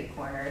on the street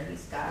corner.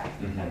 He's got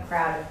a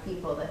crowd of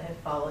people that have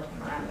followed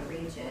him around the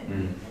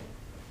region.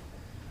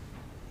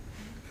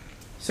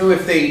 So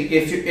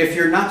if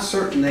you're not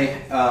certain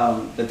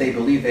that they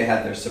believe they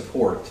had their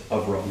support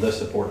of Rome, the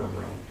support of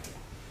Rome,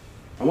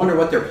 I wonder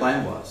what their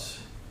plan was.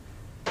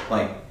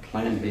 Like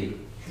plan B.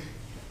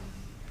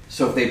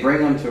 So if they bring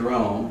them to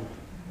Rome,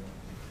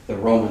 the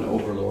Roman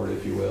overlord,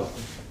 if you will,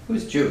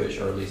 who's Jewish,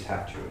 or at least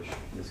half Jewish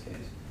in this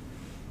case,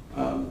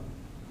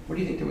 what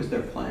do you think that was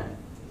their plan?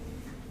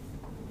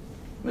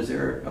 Was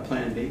there a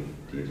plan B,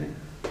 do you think,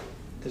 at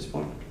this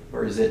point?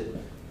 Or is it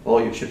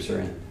all your chips are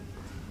in?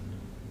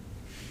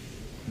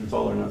 It's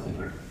all or nothing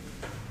here.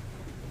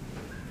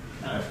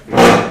 We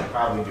could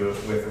probably do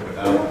it with or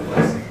without the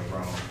blessing of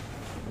Rome.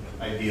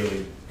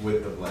 Ideally,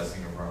 with the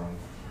blessing of Rome.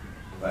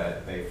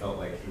 But they felt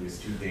like he was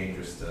too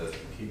dangerous to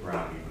keep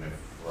around even if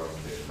Rome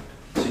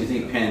didn't. So you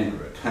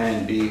think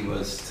plan B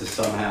was to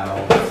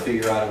somehow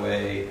figure out a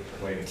way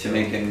to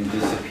make him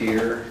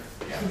disappear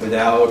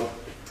without,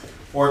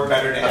 or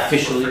better to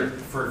officially ask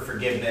for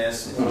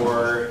forgiveness,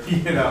 or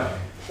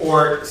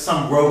or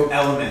some rogue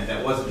element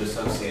that wasn't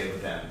associated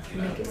with them.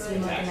 Make it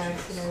seem like an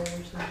accident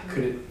or something.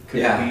 Could it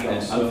be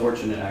also, an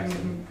unfortunate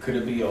accident? Could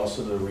it be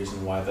also the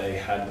reason why they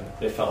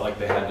felt like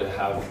they had to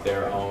have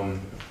their own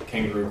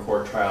kangaroo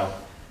court trial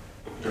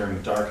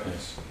during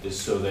darkness, is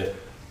so that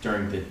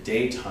during the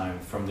daytime,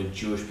 from the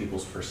Jewish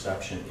people's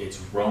perception, it's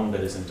Rome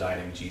that is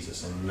indicting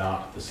Jesus and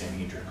not the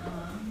Sanhedrin.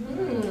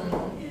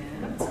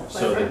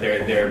 So that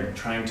they're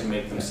trying to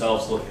make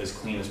themselves look as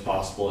clean as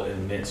possible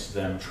amidst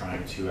them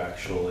trying to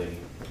actually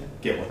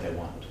get what they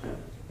want.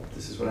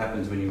 This is what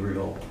happens when you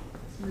revolt.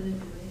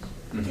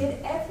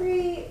 Did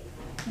every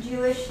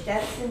Jewish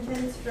death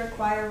sentence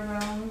require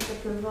Rome's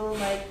approval,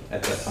 like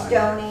at that time,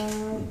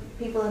 stoning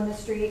people in the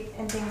street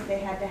and things? They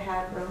had to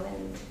have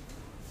Roman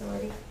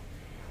authority.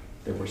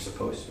 They were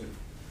supposed to.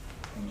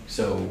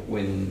 So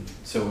when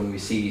we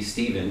see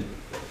Stephen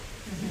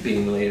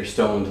being later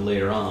stoned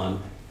later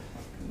on,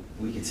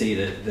 we can see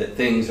that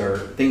things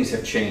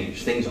have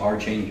changed. Things are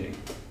changing.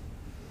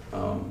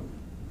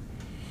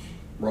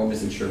 Rome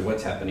isn't sure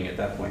what's happening at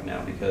that point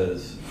now,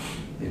 because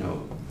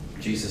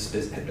Jesus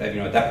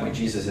at that point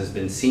Jesus has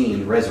been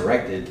seen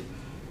resurrected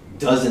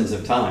dozens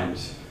of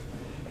times,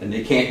 and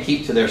they can't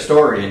keep to their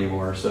story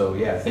anymore. So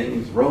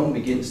Rome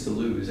begins to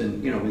lose,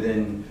 and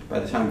within, by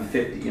the time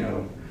 50,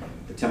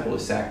 the temple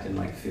is sacked in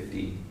like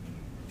 50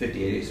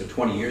 AD. So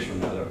 20 years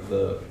from now,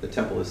 the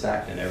temple is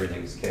sacked and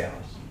everything's chaos.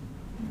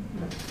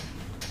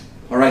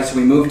 All right, so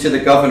we move to the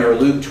governor,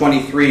 Luke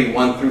 23,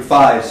 1 through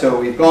 5. So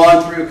we've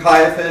gone through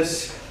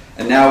Caiaphas,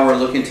 and now we're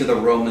looking to the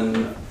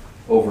Roman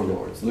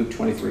overlords. Luke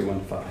 23, 1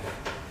 to 5.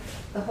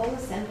 The whole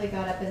assembly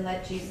got up and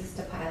led Jesus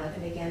to Pilate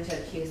and began to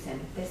accuse him.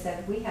 They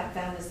said, "We have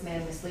found this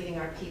man misleading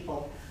our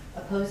people,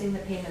 opposing the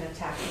payment of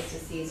taxes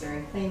to Caesar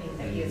and claiming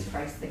that he is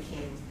Christ the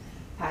King."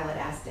 Pilate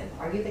asked him,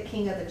 "Are you the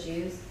king of the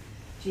Jews?"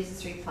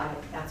 Jesus replied,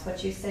 "That's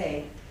what you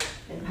say."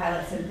 Then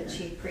Pilate said to the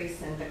chief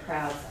priests and the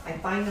crowds, "I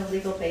find no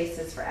legal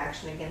basis for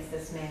action against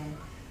this man."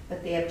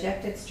 But they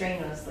objected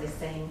strenuously,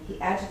 saying, "He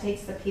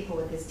agitates the people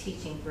with his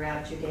teaching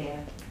throughout Judea,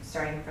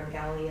 starting from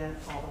Galilee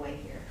all the way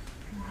here."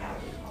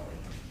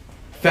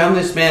 Found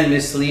this man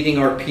misleading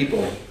our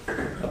people,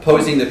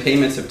 opposing the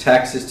payments of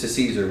taxes to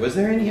Caesar. Was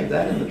there any of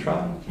that in the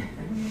trial?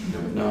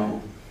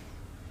 No.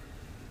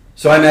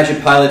 So I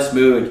imagine Pilate's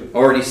mood,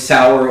 already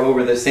sour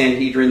over the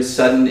Sanhedrin's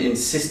sudden,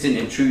 insistent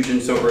intrusion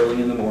so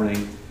early in the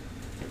morning.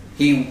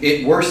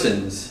 It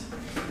worsens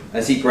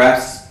as he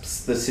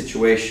grasps the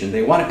situation.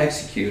 They want to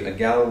execute a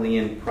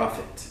Galilean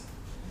prophet.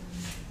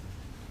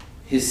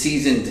 His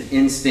seasoned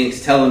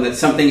instincts tell him that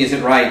something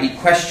isn't right. He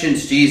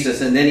questions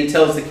Jesus, and then he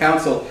tells the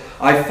council,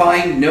 "I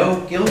find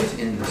no guilt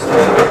in this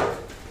man."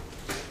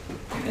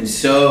 And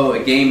so a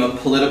game of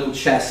political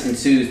chess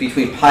ensues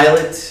between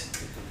Pilate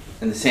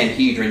and the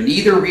Sanhedrin,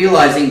 neither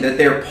realizing that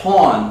they're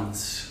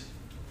pawns,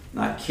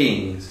 not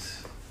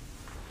kings.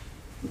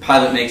 And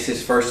Pilate makes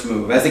his first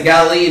move. As a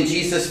Galilean,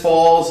 Jesus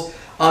falls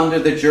under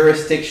the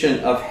jurisdiction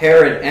of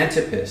Herod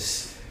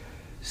Antipas,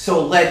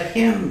 so let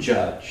him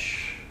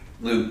judge.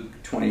 Luke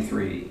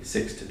 23,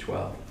 6 to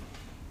 12.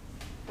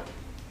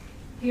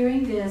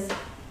 Hearing this,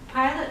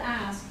 Pilate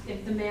asked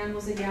if the man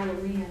was a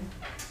Galilean.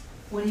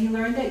 When he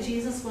learned that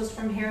Jesus was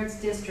from Herod's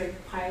district,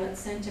 Pilate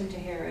sent him to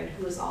Herod,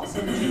 who was also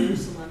in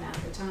Jerusalem at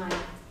the time.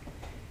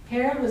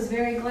 Herod was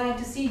very glad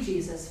to see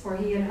Jesus, for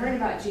he had heard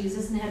about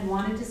Jesus and had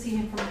wanted to see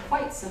him for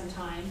quite some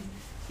time,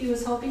 He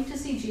was hoping to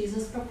see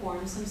Jesus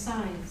perform some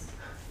signs.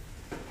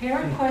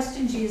 Herod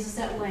questioned Jesus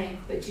at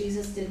length, but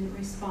Jesus didn't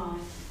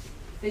respond.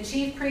 The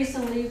chief priests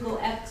and legal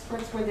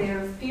experts were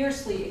there,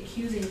 fiercely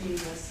accusing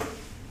Jesus.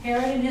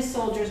 Herod and his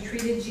soldiers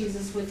treated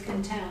Jesus with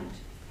contempt.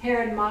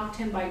 Herod mocked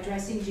him by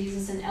dressing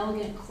Jesus in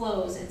elegant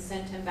clothes and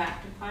sent him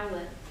back to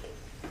Pilate.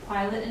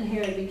 Pilate and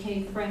Herod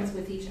became friends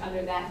with each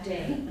other that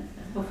day.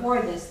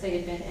 Before this, they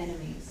had been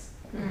enemies.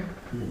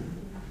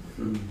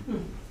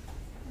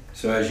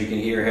 So as you can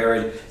hear,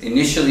 Herod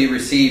initially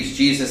receives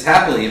Jesus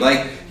happily.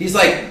 He's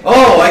like,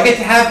 oh, I get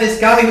to have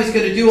this guy who's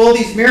going to do all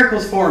these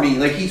miracles for me.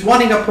 Like he's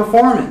wanting a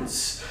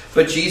performance.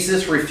 But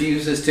Jesus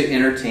refuses to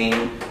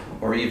entertain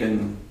or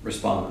even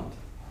respond.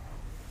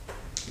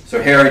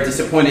 So Herod,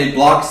 disappointed,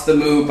 blocks the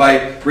move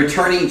by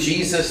returning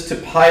Jesus to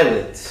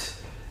Pilate.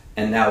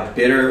 And now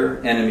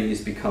bitter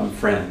enemies become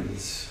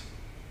friends.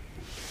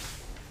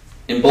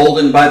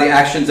 Emboldened by the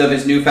actions of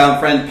his newfound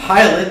friend,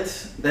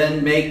 Pilate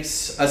then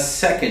makes a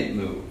second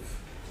move.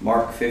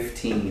 Mark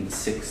 15,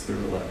 6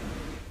 through 11.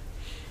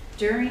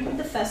 During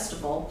the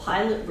festival,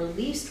 Pilate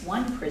released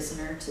one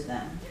prisoner to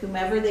them,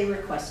 whomever they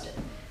requested.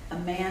 A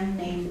man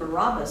named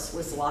Barabbas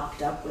was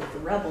locked up with the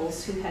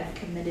rebels who had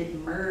committed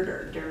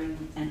murder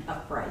during an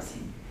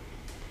uprising.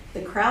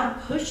 The crowd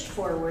pushed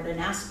forward and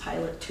asked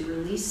Pilate to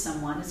release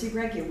someone, as he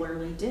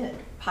regularly did.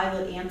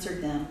 Pilate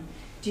answered them,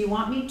 "Do you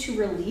want me to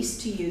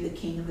release to you the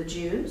king of the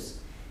Jews?"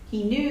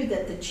 He knew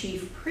that the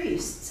chief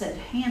priests had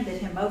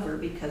handed him over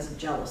because of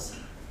jealousy.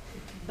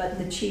 But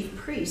the chief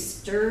priests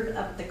stirred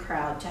up the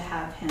crowd to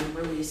have him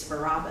release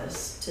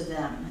Barabbas to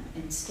them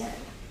instead.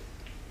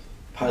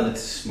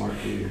 Pilate's a smart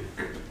dude.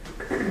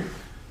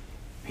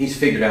 He's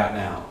figured out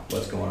now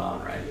what's going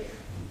on, right?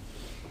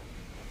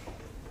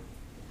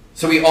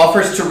 So he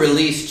offers to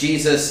release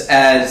Jesus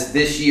as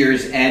this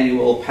year's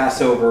annual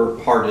Passover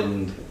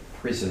pardoned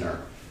prisoner.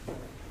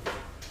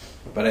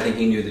 But I think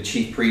he knew the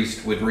chief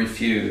priest would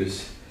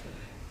refuse.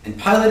 And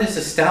Pilate is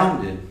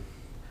astounded.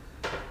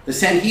 The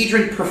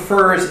Sanhedrin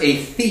prefers a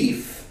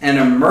thief and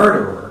a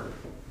murderer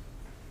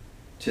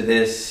to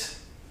this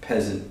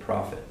peasant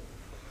prophet.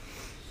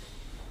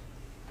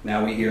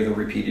 Now we hear the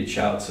repeated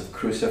shouts of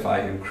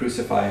crucify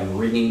him,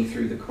 ringing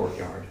through the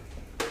courtyard.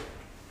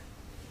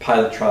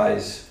 Pilate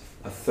tries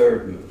a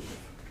third move.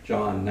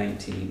 John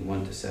 19,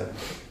 1-7.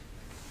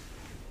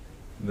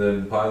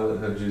 Then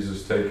Pilate had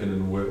Jesus taken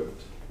and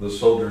whipped. The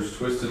soldiers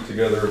twisted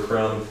together a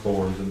crown of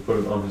thorns and put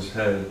it on his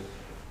head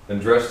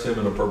and dressed him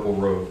in a purple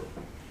robe.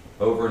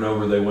 Over and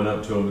over they went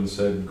up to him and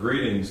said,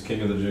 "Greetings,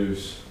 King of the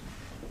Jews."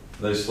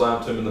 They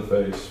slapped him in the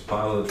face.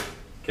 Pilate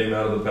came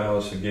out of the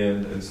palace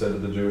again and said to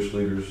the Jewish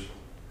leaders,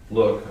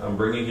 "Look, I'm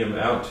bringing him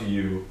out to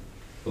you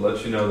to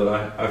let you know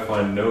that I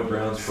find no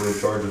grounds for a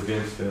charge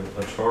against him.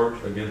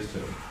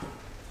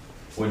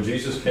 When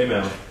Jesus came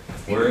out,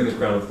 wearing the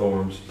crown of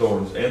thorns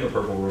and the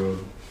purple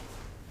robe,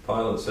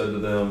 Pilate said to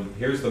them,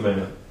 "Here's the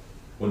man."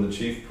 When the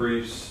chief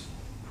priests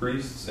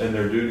and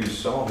their deputies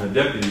saw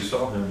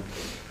him,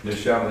 they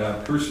shouted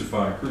out,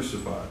 "Crucify,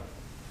 crucify."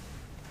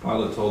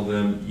 Pilate told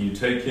them, "You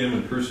take him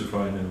and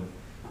crucify him.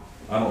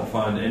 I don't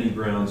find any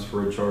grounds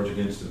for a charge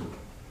against him."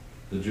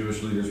 The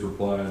Jewish leaders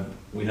replied,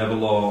 "We have a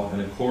law,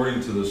 and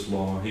according to this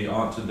law, he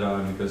ought to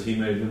die because he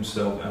made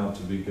himself out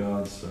to be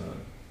God's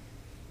son."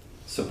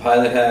 So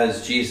Pilate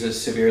has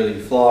Jesus severely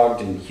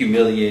flogged and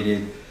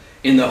humiliated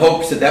in the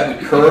hopes that that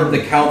would curb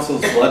the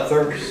council's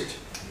bloodthirst.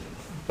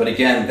 But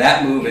again,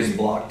 that move is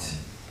blocked.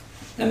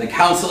 And the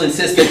council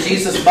insists that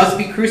Jesus must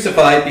be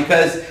crucified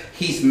because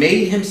he's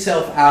made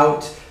himself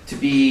out to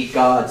be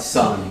God's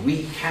son.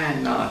 We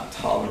cannot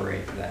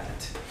tolerate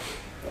that.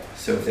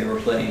 So if they were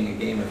playing a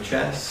game of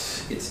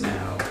chess, it's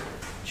now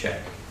check.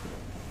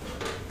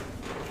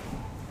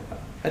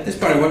 At this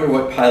point, I wonder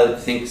what Pilate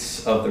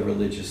thinks of the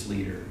religious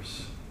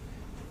leaders.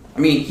 I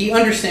mean, he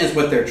understands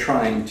what they're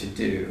trying to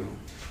do.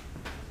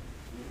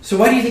 So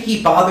why do you think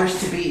he bothers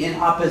to be in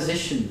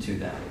opposition to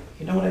them?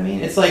 You know what I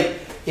mean? It's like,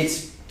 it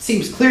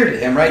seems clear to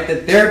him, right,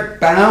 that they're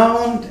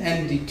bound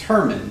and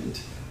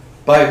determined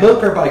by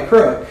hook or by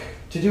crook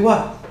to do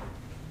what?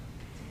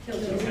 Kill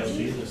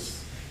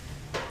Jesus.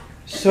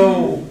 So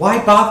why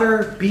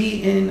bother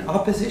be in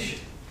opposition?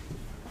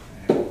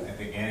 I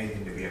think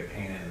anything to be a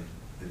pain in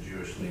the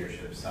Jewish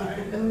leadership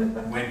side.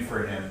 Win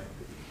for him.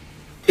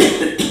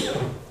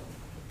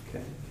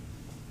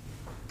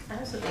 I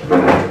also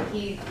think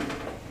he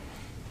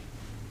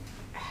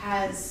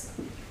has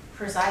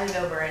presided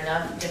over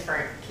enough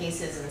different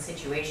cases and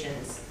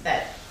situations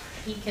that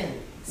he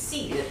can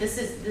see that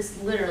this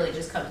literally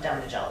just comes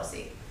down to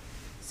jealousy.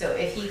 So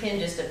if he can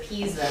just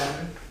appease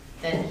them,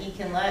 then he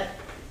can let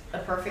a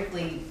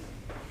perfectly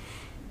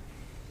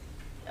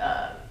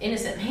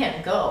innocent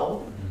man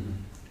go.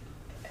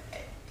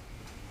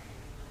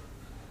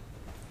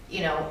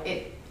 You know,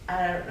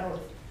 I don't know.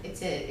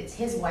 It's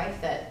his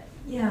wife that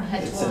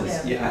had told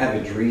him. Yeah, I have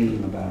a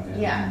dream about him.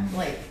 Yeah,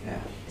 like. Yeah.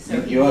 So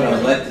you ought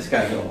to let this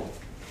guy go.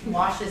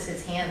 Washes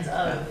his hands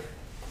of.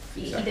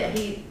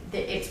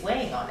 It's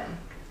weighing on him.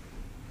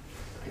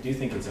 I do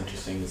think it's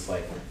interesting. It's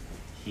like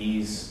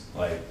he's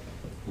like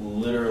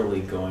literally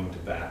going to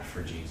bat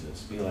for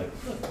Jesus. Be like,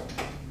 look,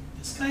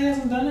 this guy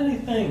hasn't done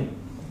anything.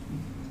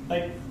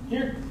 Like,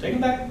 here, take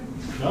him back.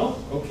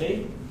 No,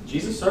 okay,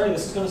 Jesus, sorry,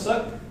 this is gonna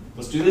suck.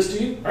 Let's do this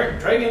to you. All right,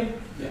 try again.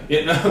 Yeah.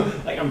 You know,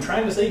 like I'm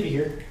trying to save you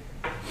here.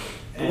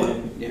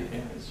 And yeah,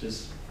 it's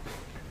just.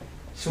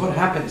 So what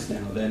happens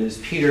now then is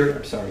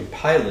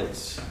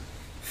Pilate's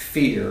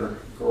fear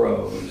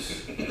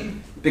grows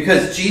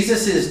because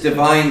Jesus'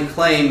 divine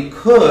claim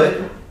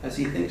could, as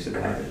he thinks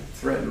about it,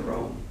 threaten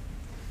Rome.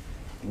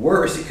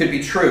 Worse, it could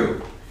be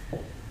true.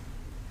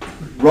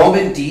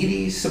 Roman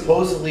deities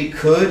supposedly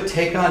could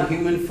take on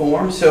human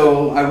form,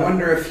 so I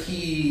wonder if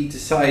he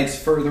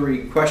decides that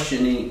further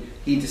questioning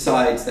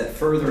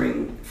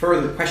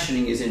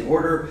is in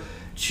order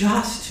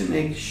just to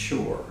make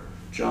sure.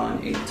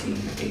 John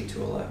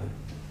 18:8-11.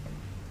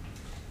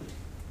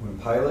 When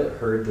Pilate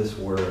heard this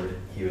word,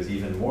 he was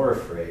even more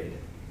afraid.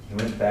 He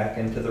went back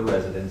into the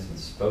residence and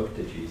spoke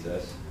to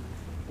Jesus.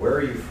 "Where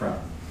are you from?"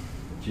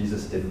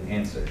 Jesus didn't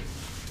answer.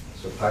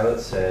 So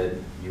Pilate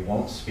said, "You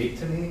won't speak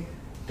to me?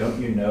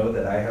 Don't you know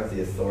that I have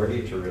the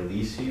authority to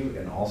release you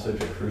and also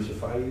to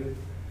crucify you?"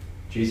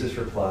 Jesus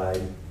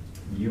replied,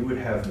 "You would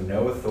have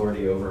no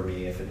authority over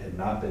me if it had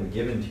not been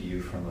given to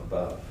you from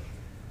above.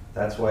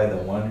 That's why the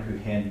one who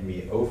handed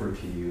me over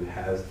to you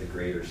has the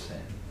greater sin."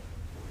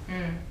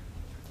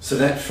 So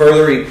that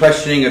furthering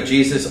questioning of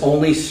Jesus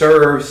only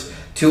serves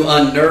to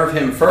unnerve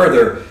him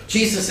further.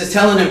 Jesus is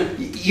telling him,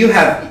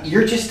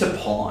 you're just a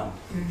pawn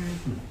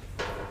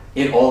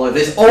in all of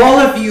this. All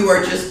of you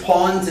are just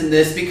pawns in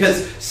this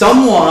because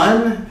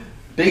someone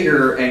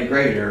bigger and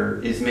greater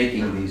is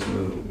making these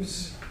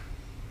moves.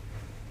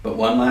 But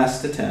one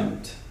last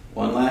attempt,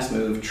 one last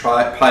move.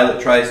 Pilate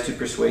tries to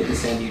persuade the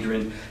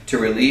Sanhedrin to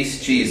release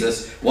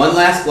Jesus. One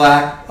last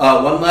block,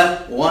 one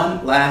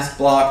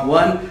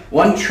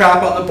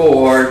trap on the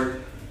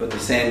board, but the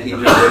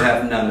Sanhedrin would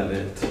have none of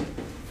it.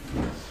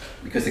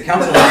 Because the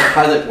council has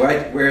Pilate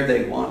right where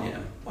they want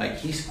him. Like,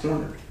 he's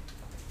cornered.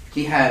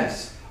 He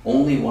has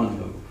only one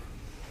move.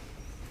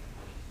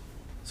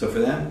 So for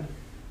them,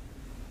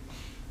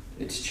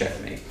 it's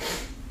checkmate.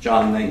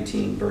 John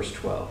 19, verse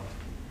 12.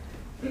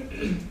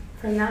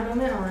 From that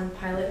moment on,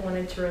 Pilate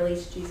wanted to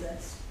release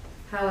Jesus.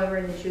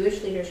 However, the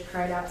Jewish leaders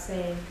cried out,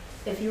 saying,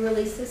 "If you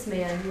release this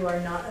man, you are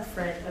not a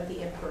friend of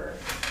the emperor.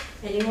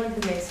 Anyone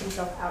who makes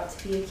himself out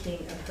to be a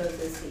king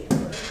opposes the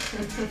emperor."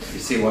 You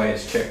see why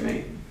it's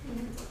checkmate?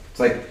 It's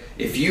like,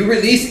 if you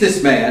release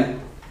this man,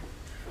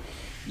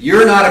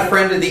 you're not a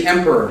friend of the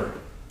emperor.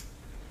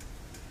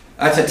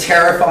 That's a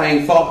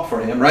terrifying thought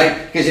for him,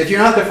 right? Because if you're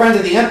not the friend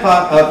of the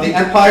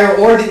empire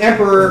or the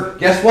emperor,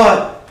 guess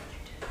what?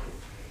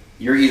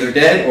 You're either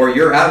dead or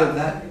you're out of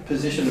that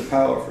position of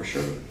power for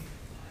sure.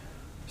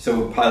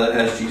 So Pilate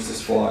has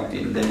Jesus flogged,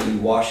 and then he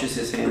washes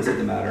his hands of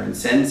the matter and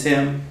sends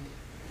him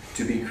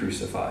to be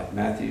crucified.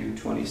 Matthew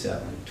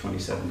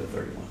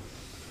 27:27-31.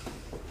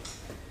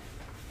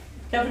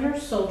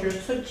 Governor's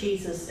soldiers took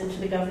Jesus into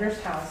the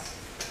governor's house,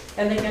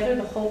 and they gathered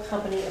the whole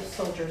company of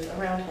soldiers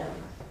around him.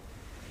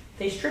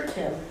 They stripped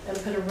him and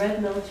put a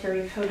red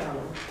military coat on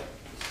him.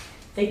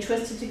 They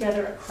twisted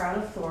together a crown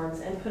of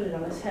thorns and put it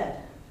on his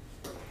head.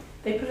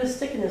 They put a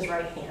stick in his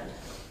right hand.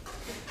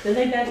 Then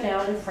they bent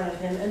down in front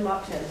of him and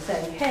mocked him,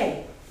 saying,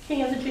 "Hey,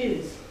 King of the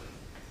Jews!"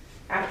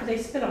 After they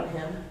spit on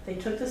him, they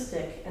took the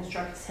stick and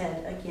struck his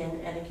head again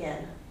and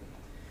again.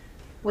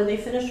 When they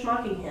finished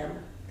mocking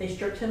him, they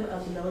stripped him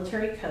of the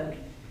military coat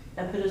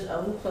and put his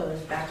own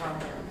clothes back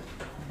on him.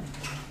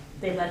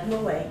 They led him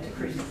away to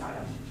crucify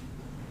him.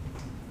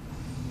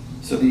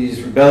 So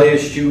these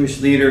rebellious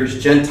Jewish leaders,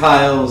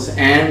 Gentiles,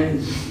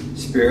 and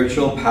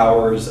spiritual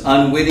powers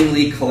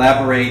unwittingly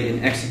collaborate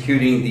in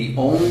executing the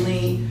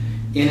only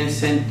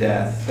innocent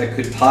death that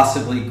could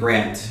possibly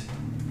grant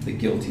the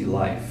guilty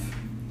life.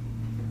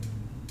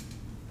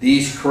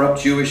 These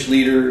corrupt Jewish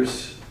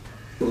leaders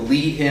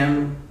lead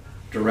him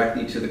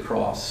directly to the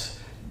cross,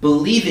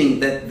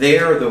 believing that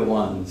they're the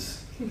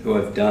ones who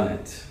have done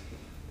it.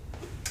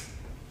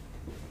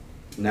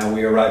 Now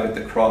we arrive at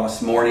the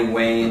cross. Morning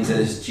wanes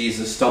as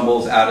Jesus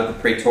stumbles out of the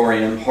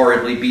praetorium,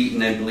 horribly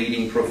beaten and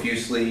bleeding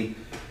profusely.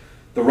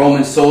 The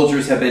Roman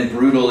soldiers have been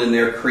brutal in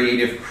their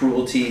creative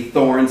cruelty.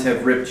 Thorns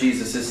have ripped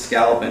Jesus'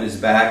 scalp and his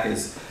back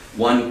as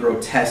one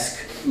grotesque,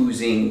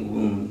 oozing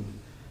wound.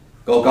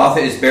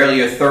 Golgotha is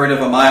barely a third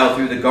of a mile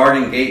through the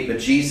garden gate, but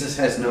Jesus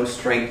has no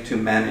strength to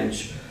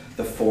manage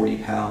the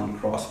 40-pound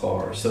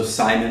crossbar. So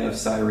Simon of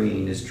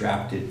Cyrene is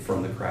drafted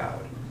from the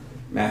crowd.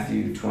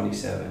 Matthew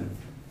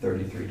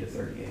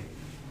 27:33-38.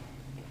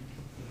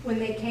 When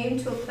they came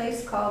to a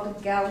place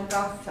called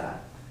Golgotha,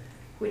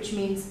 which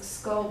means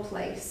skull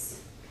place,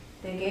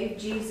 they gave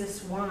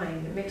Jesus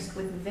wine mixed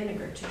with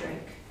vinegar to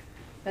drink.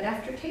 But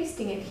after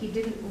tasting it, he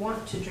didn't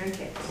want to drink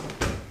it.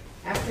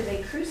 After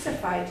they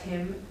crucified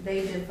him,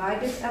 they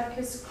divided up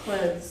his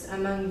clothes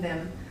among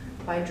them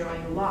by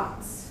drawing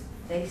lots.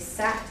 They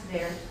sat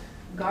there,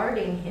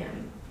 guarding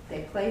him.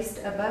 They placed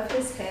above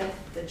his head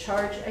the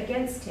charge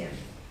against him.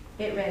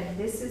 It read,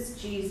 "This is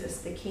Jesus,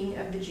 the King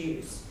of the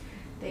Jews."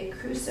 They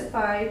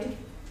crucified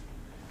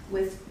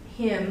with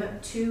him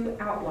 2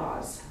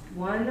 outlaws,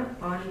 one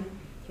on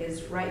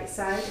his right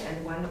side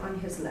and one on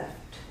his left.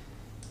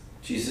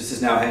 Jesus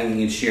is now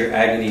hanging in sheer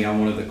agony on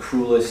one of the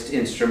cruelest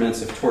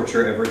instruments of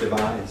torture ever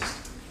devised.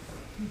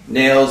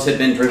 Nails had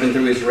been driven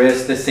through his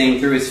wrist, the same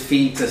through his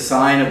feet. A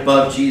sign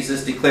above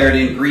Jesus declared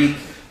in Greek,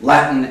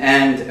 Latin,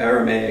 and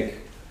Aramaic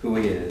who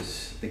he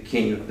is, the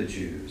King of the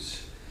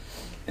Jews.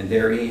 And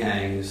there he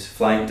hangs,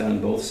 flanked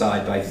on both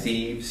sides by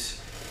thieves,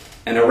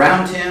 and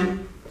around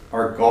him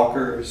are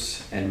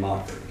gawkers and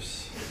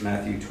mockers.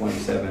 Matthew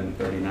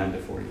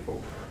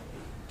 27:39-44.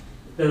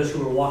 Those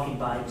who were walking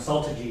by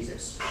insulted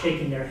Jesus,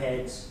 shaking their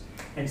heads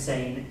and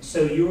saying,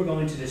 "So you are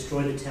going to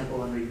destroy the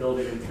temple and rebuild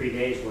it in 3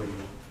 days, were you?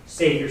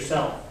 Save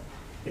yourself.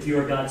 If you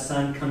are God's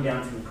son, come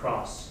down from the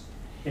cross."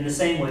 In the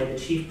same way, the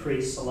chief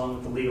priests, along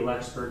with the legal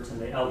experts and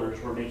the elders,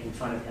 were making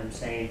fun of him,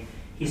 saying,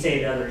 "He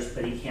saved others,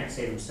 but he can't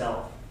save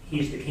himself.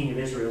 He's the King of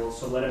Israel,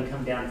 so let him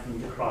come down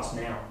from the cross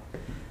now.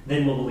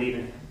 Then we'll believe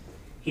in him.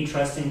 He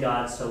trusts in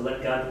God, so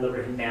let God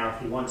deliver him now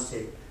if he wants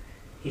to."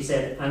 He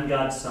said, "I'm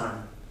God's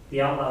son."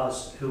 The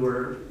outlaws who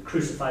were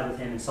crucified with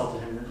him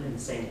insulted him in the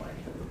same way.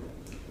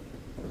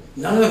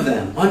 None of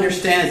them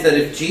understands that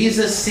if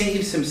Jesus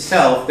saves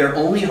himself, their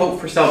only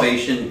hope for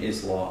salvation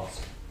is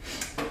lost.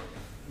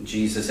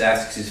 Jesus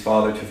asks his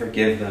Father to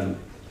forgive them.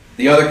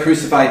 The other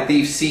crucified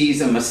thief sees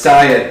a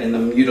Messiah in the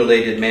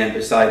mutilated man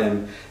beside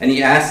him, and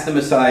he asks the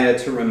Messiah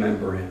to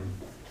remember him.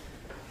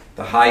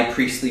 The high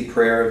priestly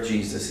prayer of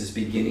Jesus is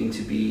beginning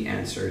to be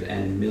answered,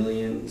 and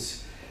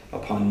millions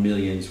upon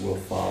millions will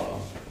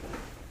follow.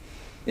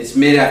 It's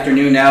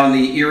mid-afternoon now, and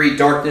the eerie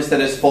darkness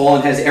that has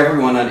fallen has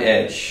everyone on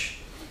edge.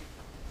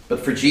 But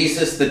for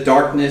Jesus, the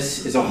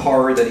darkness is a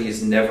horror that he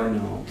has never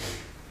known.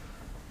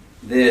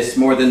 This,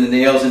 more than the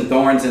nails and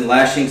thorns and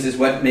lashings, is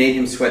what made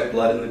him sweat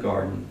blood in the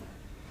garden.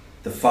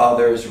 The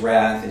Father's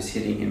wrath is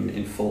hitting him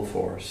in full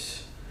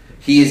force.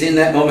 He is in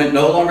that moment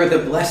no longer the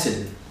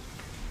blessed,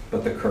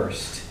 but the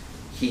cursed.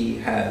 He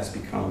has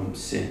become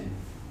sin.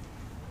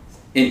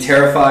 In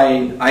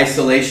terrifying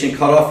isolation,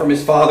 cut off from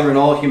his Father and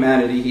all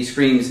humanity, he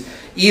screams,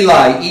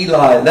 "Eli,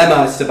 Eli,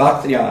 lema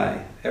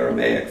sabachthani,"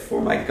 Aramaic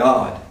for my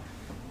God,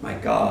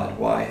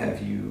 why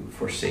have you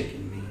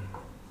forsaken me?"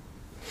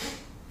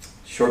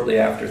 Shortly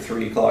after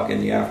 3 o'clock in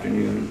the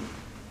afternoon,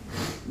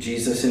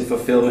 Jesus, in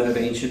fulfillment of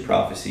ancient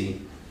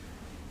prophecy,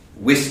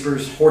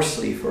 whispers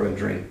hoarsely for a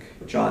drink.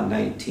 John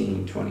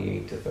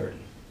 19:28-30.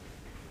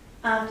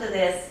 After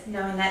this,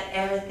 knowing that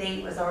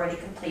everything was already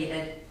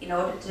completed, in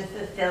order to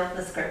fulfill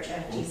the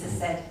scripture, Jesus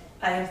said,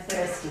 "I am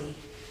thirsty."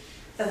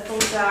 A full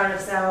jar of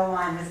sour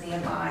wine was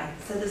nearby,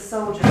 so the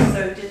soldier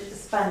soaked the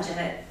sponge in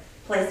it,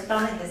 placed it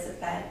on a hyssop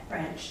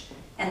branch,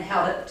 and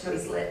held it to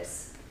his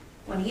lips.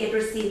 When he had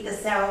received the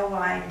sour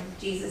wine,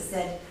 Jesus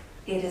said,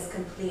 "It is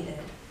completed."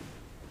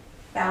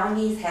 Bowing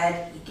his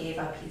head, he gave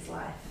up his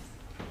life.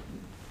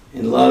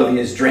 In love, he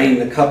has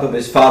drained the cup of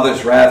his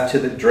Father's wrath to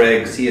the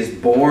dregs. He has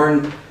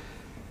borne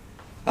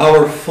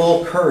our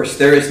full curse.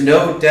 There is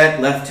no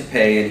debt left to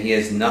pay, and he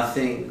has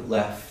nothing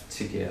left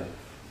to give.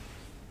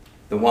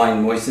 The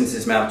wine moistens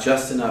his mouth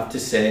just enough to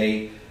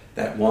say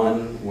that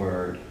one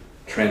word,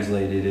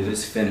 translated, "It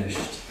is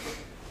finished,"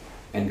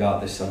 and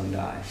God the Son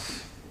dies.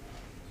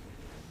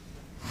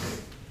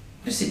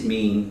 What does it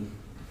mean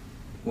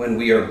when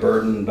we are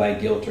burdened by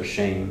guilt or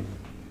shame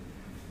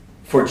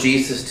for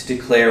Jesus to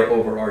declare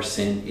over our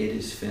sin, "It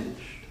is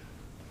finished"?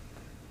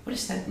 What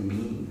does that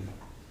mean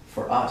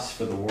for us,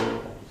 for the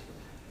world?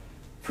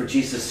 For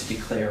Jesus to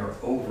declare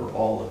over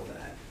all of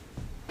that,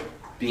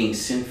 being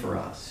sin for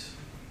us,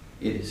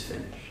 "It is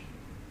finished."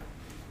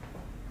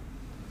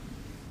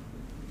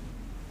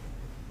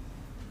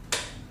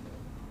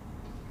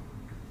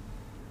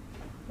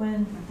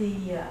 When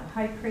the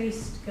high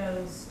priest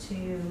goes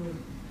to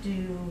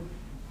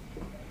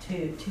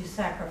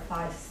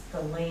sacrifice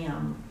the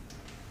lamb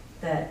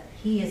that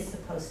he is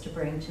supposed to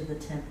bring to the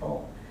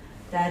temple,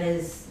 that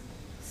is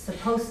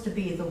supposed to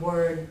be the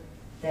word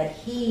that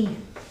he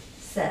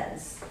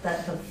says,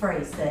 that the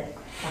phrase that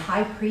the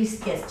high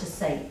priest gets to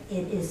say,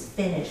 "It is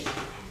finished,"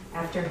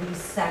 after he's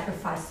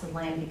sacrificed the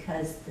lamb,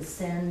 because the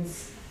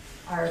sins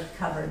are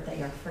covered,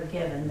 they are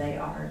forgiven, they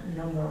are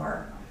no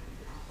more.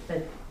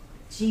 But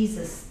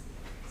Jesus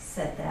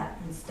said that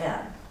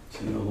instead.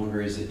 So no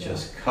longer is it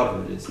just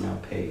covered, it's now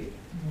paid.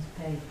 It's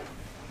paid.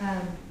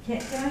 Can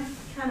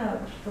I kind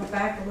of go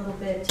back a little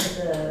bit to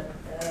the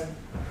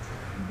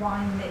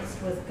wine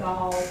mixed with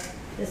gall?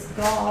 This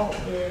gall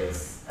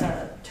is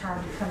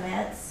termed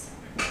chametz,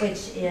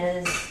 which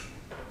is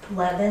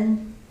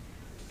leaven.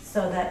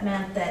 So that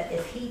meant that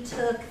if he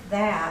took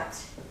that,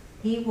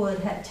 he would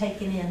have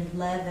taken in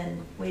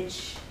leaven,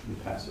 which the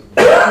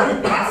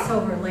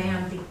Passover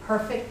lamb, the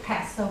perfect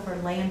Passover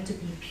lamb to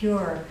be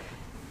pure,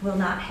 will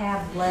not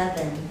have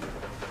leaven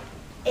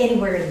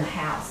anywhere in the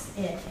house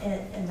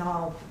and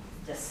all.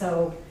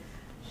 So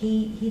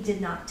he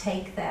did not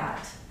take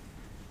that,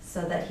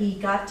 so that he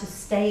got to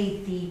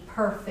stay the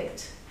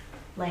perfect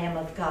Lamb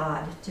of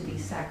God to be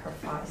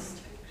sacrificed.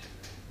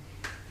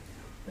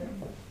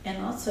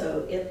 And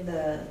also in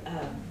the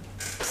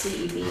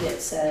CEB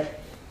it said,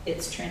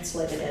 it's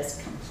translated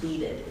as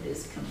completed. It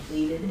is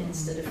completed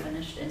instead of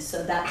finished. And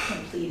so that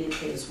completed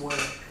his work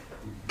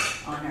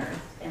on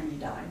earth, and he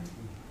died.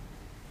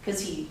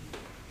 Because he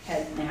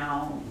had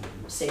now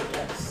saved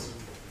us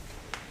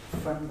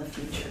from the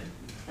future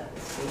that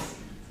was facing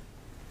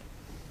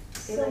I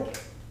feel like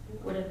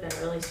it would have been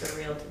really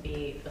surreal to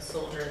be a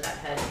soldier that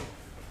had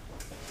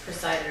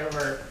presided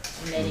over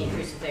many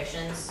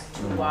crucifixions,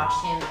 to watch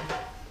him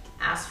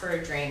ask for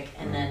a drink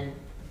and then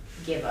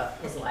give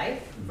up his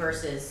life,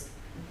 versus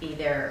be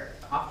there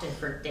often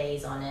for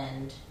days on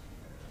end,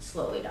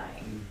 slowly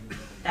dying.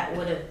 That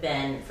would have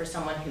been, for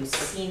someone who's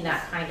seen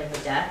that kind of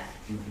a death,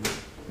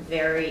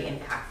 very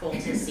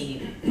impactful to see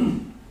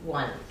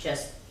one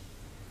just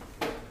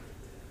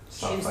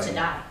Stop choose fighting. to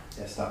die.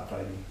 Yeah, stop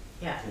fighting.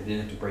 Yeah. They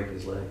didn't have to break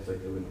his legs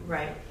like they would.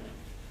 Right.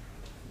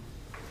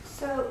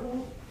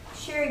 So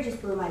Sherry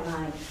just blew my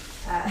mind.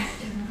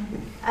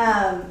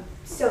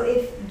 So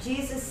if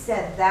Jesus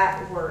said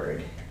that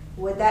word,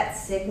 would that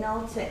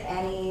signal to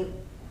any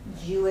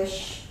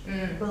Jewish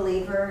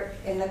believer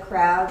in the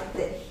crowd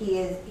that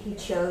he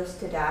chose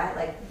to die?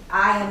 Like,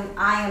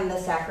 I am the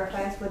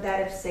sacrifice. Would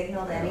that have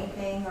signaled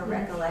anything or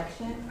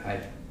recollection?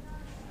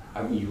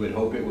 I mean, you would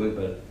hope it would,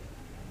 but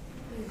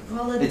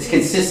Well, it's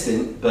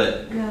consistent.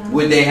 But Yeah.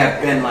 would they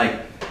have been like,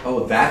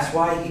 oh, that's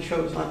why he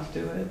chose not to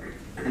do it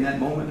in that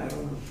moment? I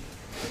don't know.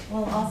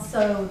 Well,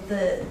 also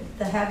the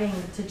having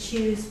to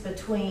choose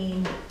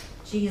between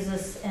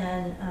Jesus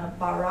and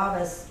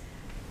Barabbas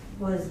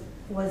was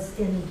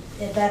in,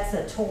 that's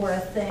a Torah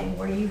thing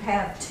where you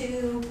have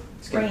two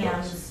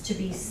rams to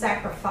be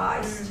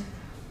sacrificed.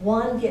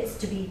 One gets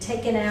to be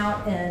taken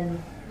out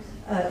and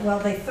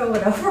they throw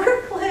it over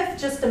a cliff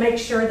just to make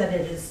sure that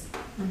it is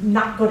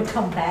not going to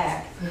come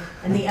back,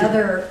 and the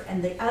other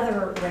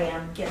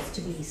ram gets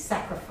to be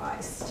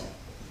sacrificed.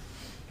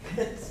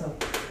 So,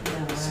 I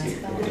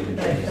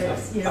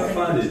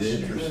find it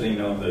interesting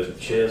on the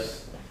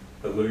chess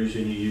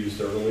illusion you used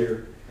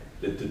earlier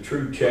that the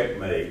true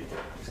checkmate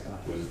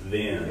was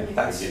then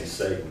against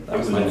Satan. It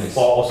was a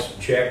false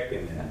check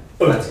in that.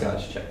 That's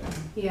God's check.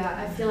 Yeah,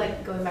 I feel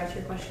like going back to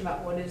your question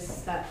about what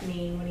does that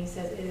mean when he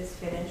says it is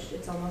finished,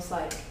 it's almost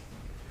like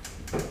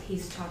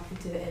he's talking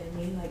to the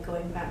enemy, like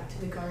going back to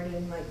the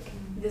garden, like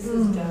this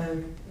is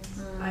done.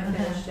 I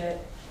finished it.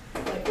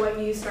 Like what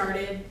you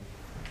started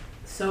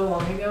so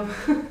long ago,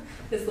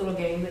 this little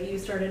game that you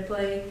started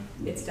playing,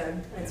 it's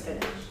done. It's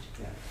finished.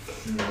 Yeah.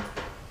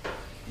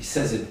 He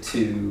says it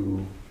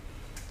to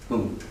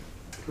whom?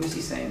 Who's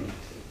he saying it to?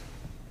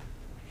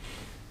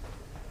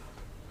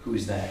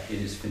 Who's that? It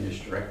is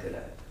finished directed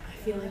at. I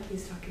feel like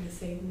he's talking to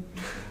Satan.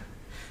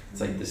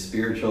 It's like the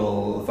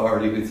spiritual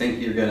authority who think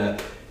you've done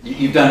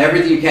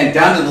everything you can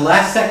down to the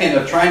last second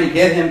of trying to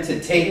get him to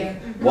take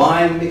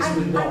wine mixed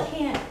with I milk.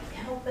 can't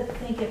help but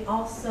think it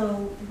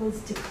also was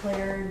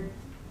declared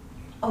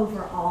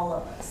over all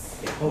of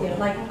us.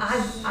 Like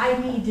I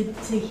needed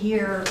to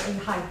hear a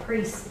high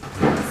priest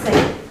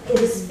say, "It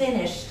is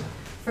finished,"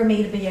 for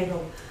me to be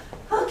able,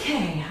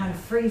 okay, I'm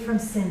free from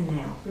sin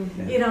now.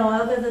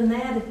 Other than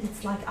that,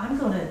 it's like I'm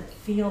going to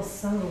feel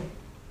so.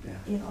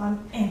 I'm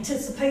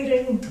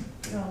anticipating.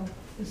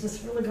 Is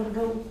this really going to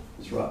go?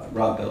 As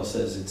Rob Bell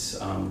says, it's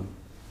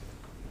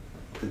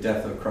the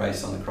death of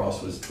Christ on the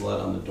cross was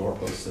blood on the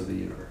doorposts of the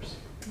universe.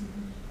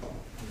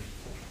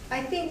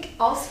 I think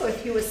also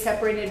if he was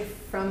separated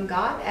from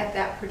God at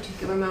that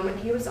particular moment,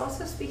 he was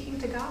also speaking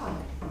to God.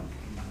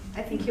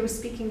 I think he was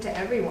speaking to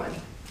everyone.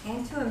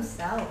 And to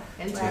himself.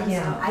 And to Like,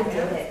 himself. I did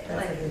Yeah. it.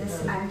 Like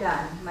this, I'm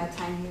done. My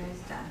time here is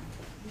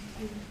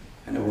done.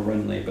 I know we're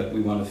running late, but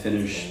we want to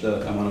finish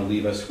I want to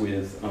leave us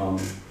with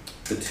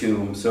the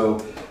tomb.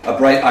 So a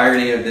bright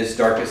irony of this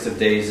darkest of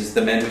days is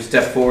the men who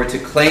stepped forward to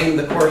claim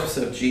the corpse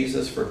of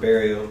Jesus for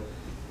burial.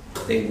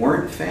 They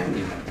weren't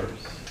family members.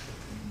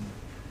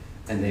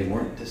 And they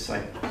weren't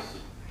disciples.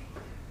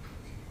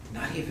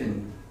 Not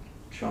even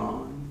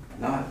John,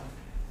 not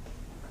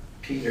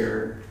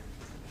Peter,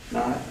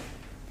 not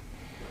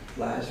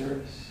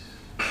Lazarus.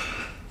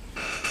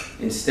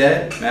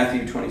 Instead,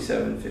 Matthew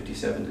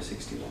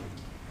 27:57-61.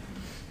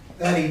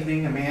 That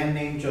evening, a man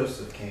named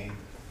Joseph came.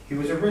 He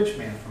was a rich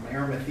man from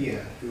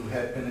Arimathea who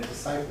had been a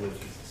disciple of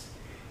Jesus.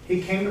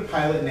 He came to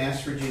Pilate and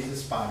asked for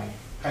Jesus' body.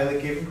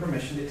 Pilate gave him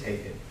permission to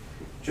take it.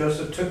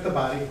 Joseph took the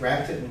body,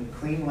 wrapped it in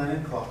clean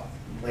linen cloth,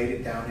 and laid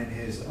it down in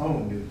his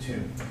own new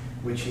tomb,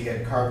 which he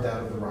had carved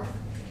out of the rock.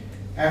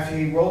 After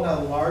he rolled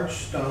out a large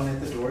stone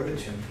at the door of the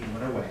tomb, he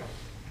went away.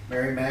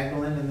 Mary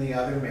Magdalene and the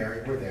other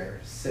Mary were there,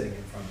 sitting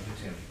in front of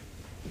the tomb.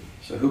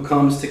 So who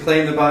comes to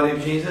claim the body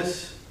of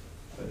Jesus?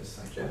 But it's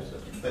not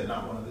Joseph, but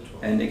not one of the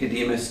 12. And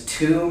Nicodemus,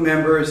 two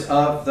members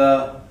of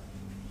the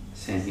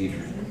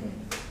Sanhedrin.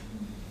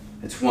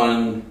 It's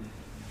one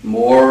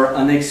more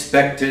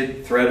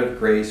unexpected thread of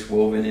grace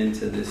woven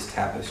into this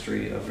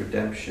tapestry of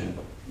redemption.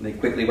 And they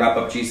quickly wrap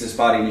up Jesus'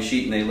 body in a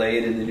sheet and they lay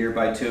it in the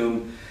nearby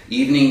tomb.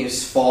 Evening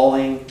is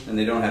falling and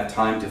they don't have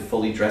time to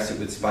fully dress it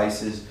with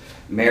spices.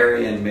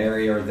 Mary and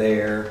Mary are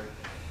there.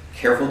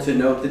 Careful to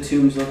note the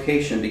tomb's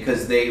location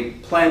because they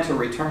plan to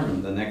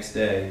return the next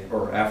day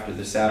or after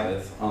the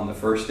Sabbath on the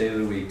first day of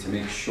the week to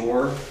make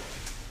sure,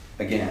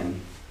 again,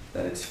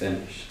 that it's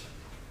finished.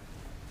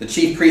 The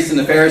chief priests and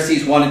the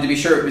Pharisees wanted to be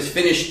sure it was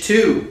finished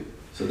too,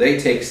 so they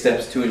take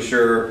steps to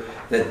ensure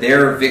that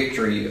their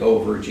victory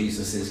over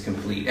Jesus is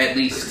complete, at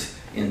least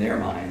in their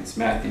minds.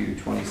 Matthew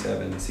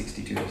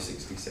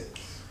 27:62-66.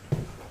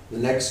 The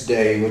next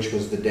day, which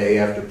was the day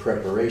after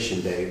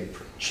preparation day, the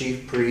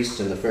chief priests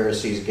and the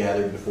Pharisees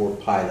gathered before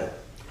Pilate.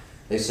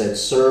 They said,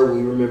 "Sir,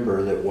 we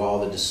remember that while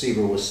the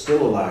deceiver was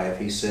still alive,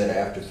 he said,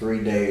 'After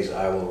 3 days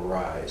I will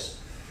rise.'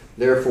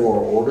 Therefore,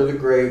 order the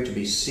grave to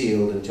be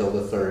sealed until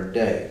the 3rd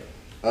day.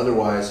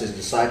 Otherwise, his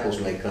disciples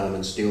may come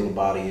and steal the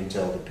body and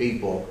tell the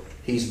people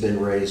he's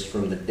been raised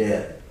from the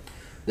dead.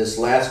 This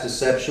last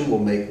deception will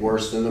make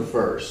worse than the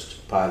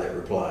first," Pilate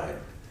replied.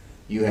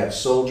 "You have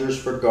soldiers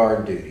for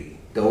guard duty.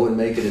 Go and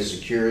make it as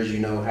secure as you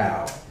know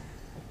how."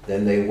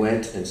 Then they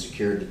went and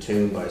secured the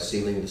tomb by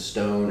sealing the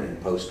stone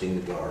and posting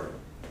the guard.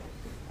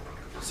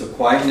 So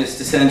quietness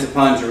descends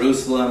upon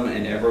Jerusalem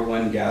and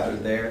everyone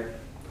gathered there.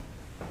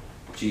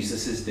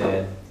 Jesus is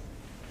dead.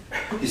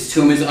 His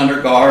tomb is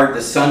under guard.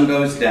 The sun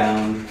goes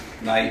down.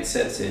 Night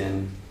sets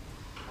in.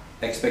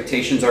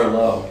 Expectations are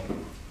low.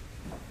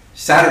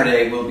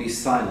 Saturday will be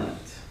silent,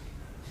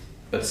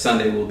 but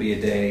Sunday will be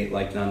a day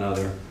like none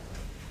other.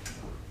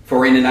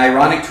 For in an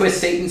ironic twist,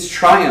 Satan's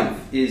triumph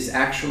is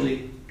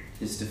actually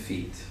his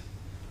defeat,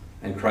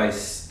 and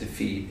Christ's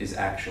defeat is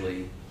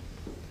actually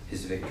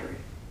his victory.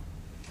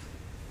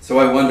 So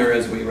I wonder,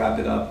 as we wrap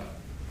it up,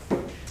 I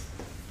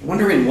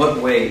wonder in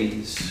what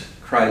ways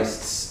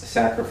Christ's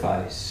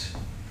sacrifice,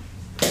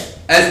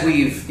 as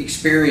we've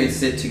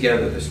experienced it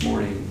together this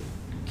morning,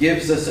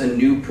 gives us a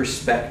new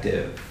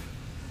perspective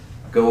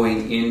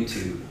going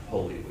into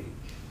Holy Week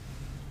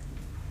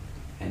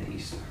and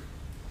Easter.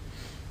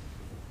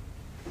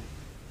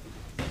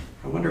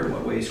 I wonder in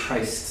what ways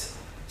Christ's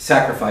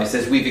sacrifice,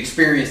 as we've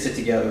experienced it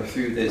together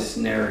through this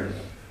narrative,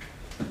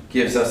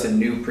 gives us a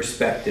new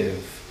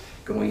perspective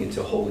going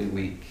into Holy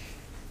Week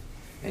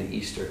and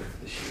Easter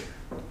this year.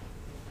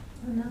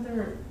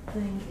 Another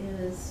thing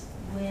is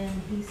when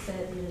he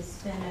said it is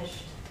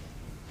finished,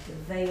 the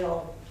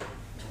veil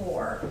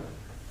tore.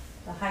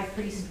 The high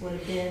priest would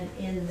have been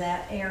in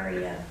that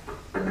area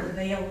when the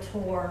veil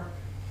tore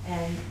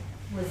and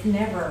was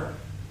never,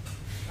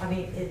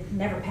 it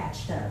never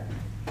patched up.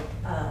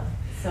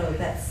 So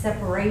that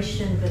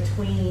separation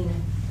between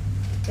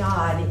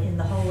God in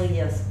the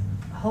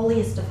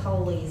holiest of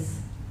holies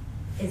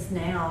is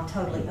now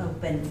totally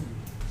open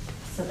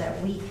so that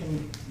we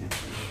can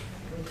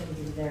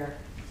be there.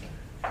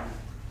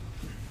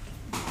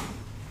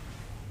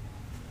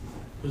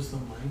 Was the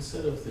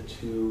mindset of the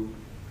two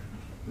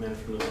men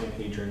from the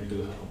Sanhedrin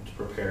who helped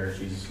prepare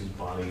Jesus'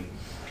 body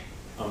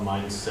a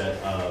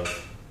mindset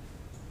of,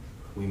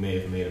 we may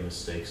have made a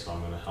mistake, so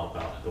I'm going to help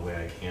out the way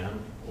I can,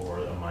 or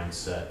a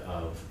mindset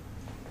of,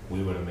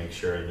 we want to make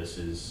sure this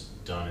is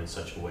done in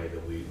such a way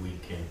that we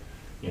can,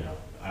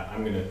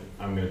 I'm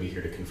going to be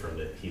here to confirm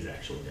that he's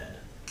actually dead?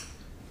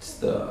 It's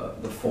the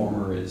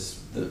former is,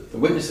 the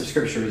witness of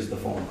Scripture is the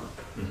former.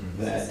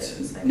 Mm-hmm.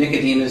 That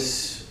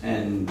Nicodemus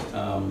and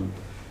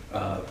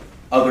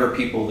other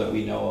people that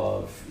we know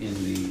of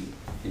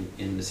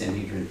in the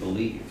Sanhedrin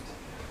believed.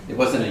 It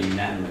wasn't a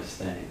unanimous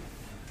thing.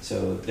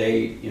 So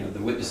they, the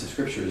witness of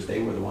Scriptures,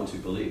 they were the ones who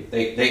believed.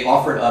 They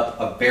offered up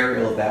a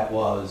burial that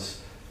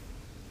was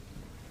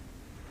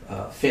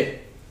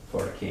fit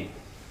for a king.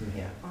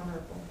 Yeah,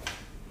 honorable.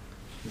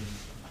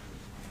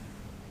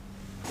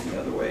 The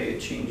other way,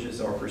 it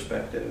changes our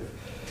perspective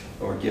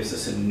or gives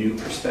us a new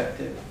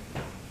perspective.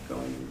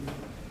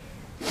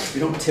 We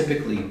don't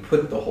typically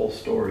put the whole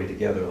story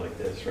together like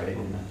this, right?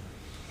 Anything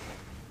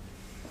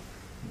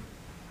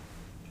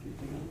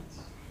else?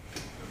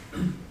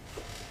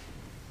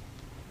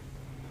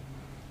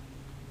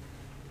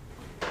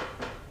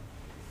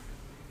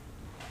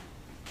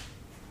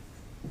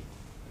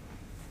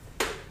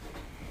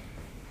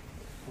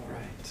 All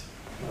right.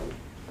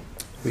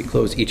 We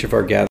close each of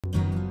our gatherings.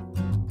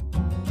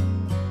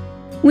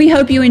 We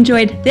hope you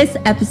enjoyed this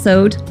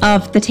episode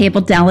of the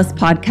Table Dallas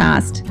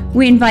podcast.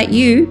 We invite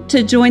you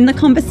to join the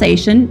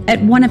conversation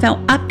at one of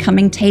our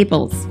upcoming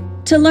tables.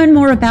 To learn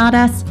more about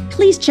us,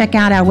 please check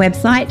out our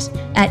website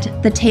at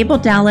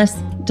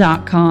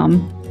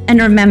thetabledallas.com.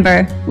 And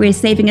remember, we're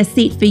saving a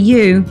seat for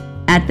you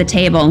at the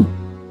table.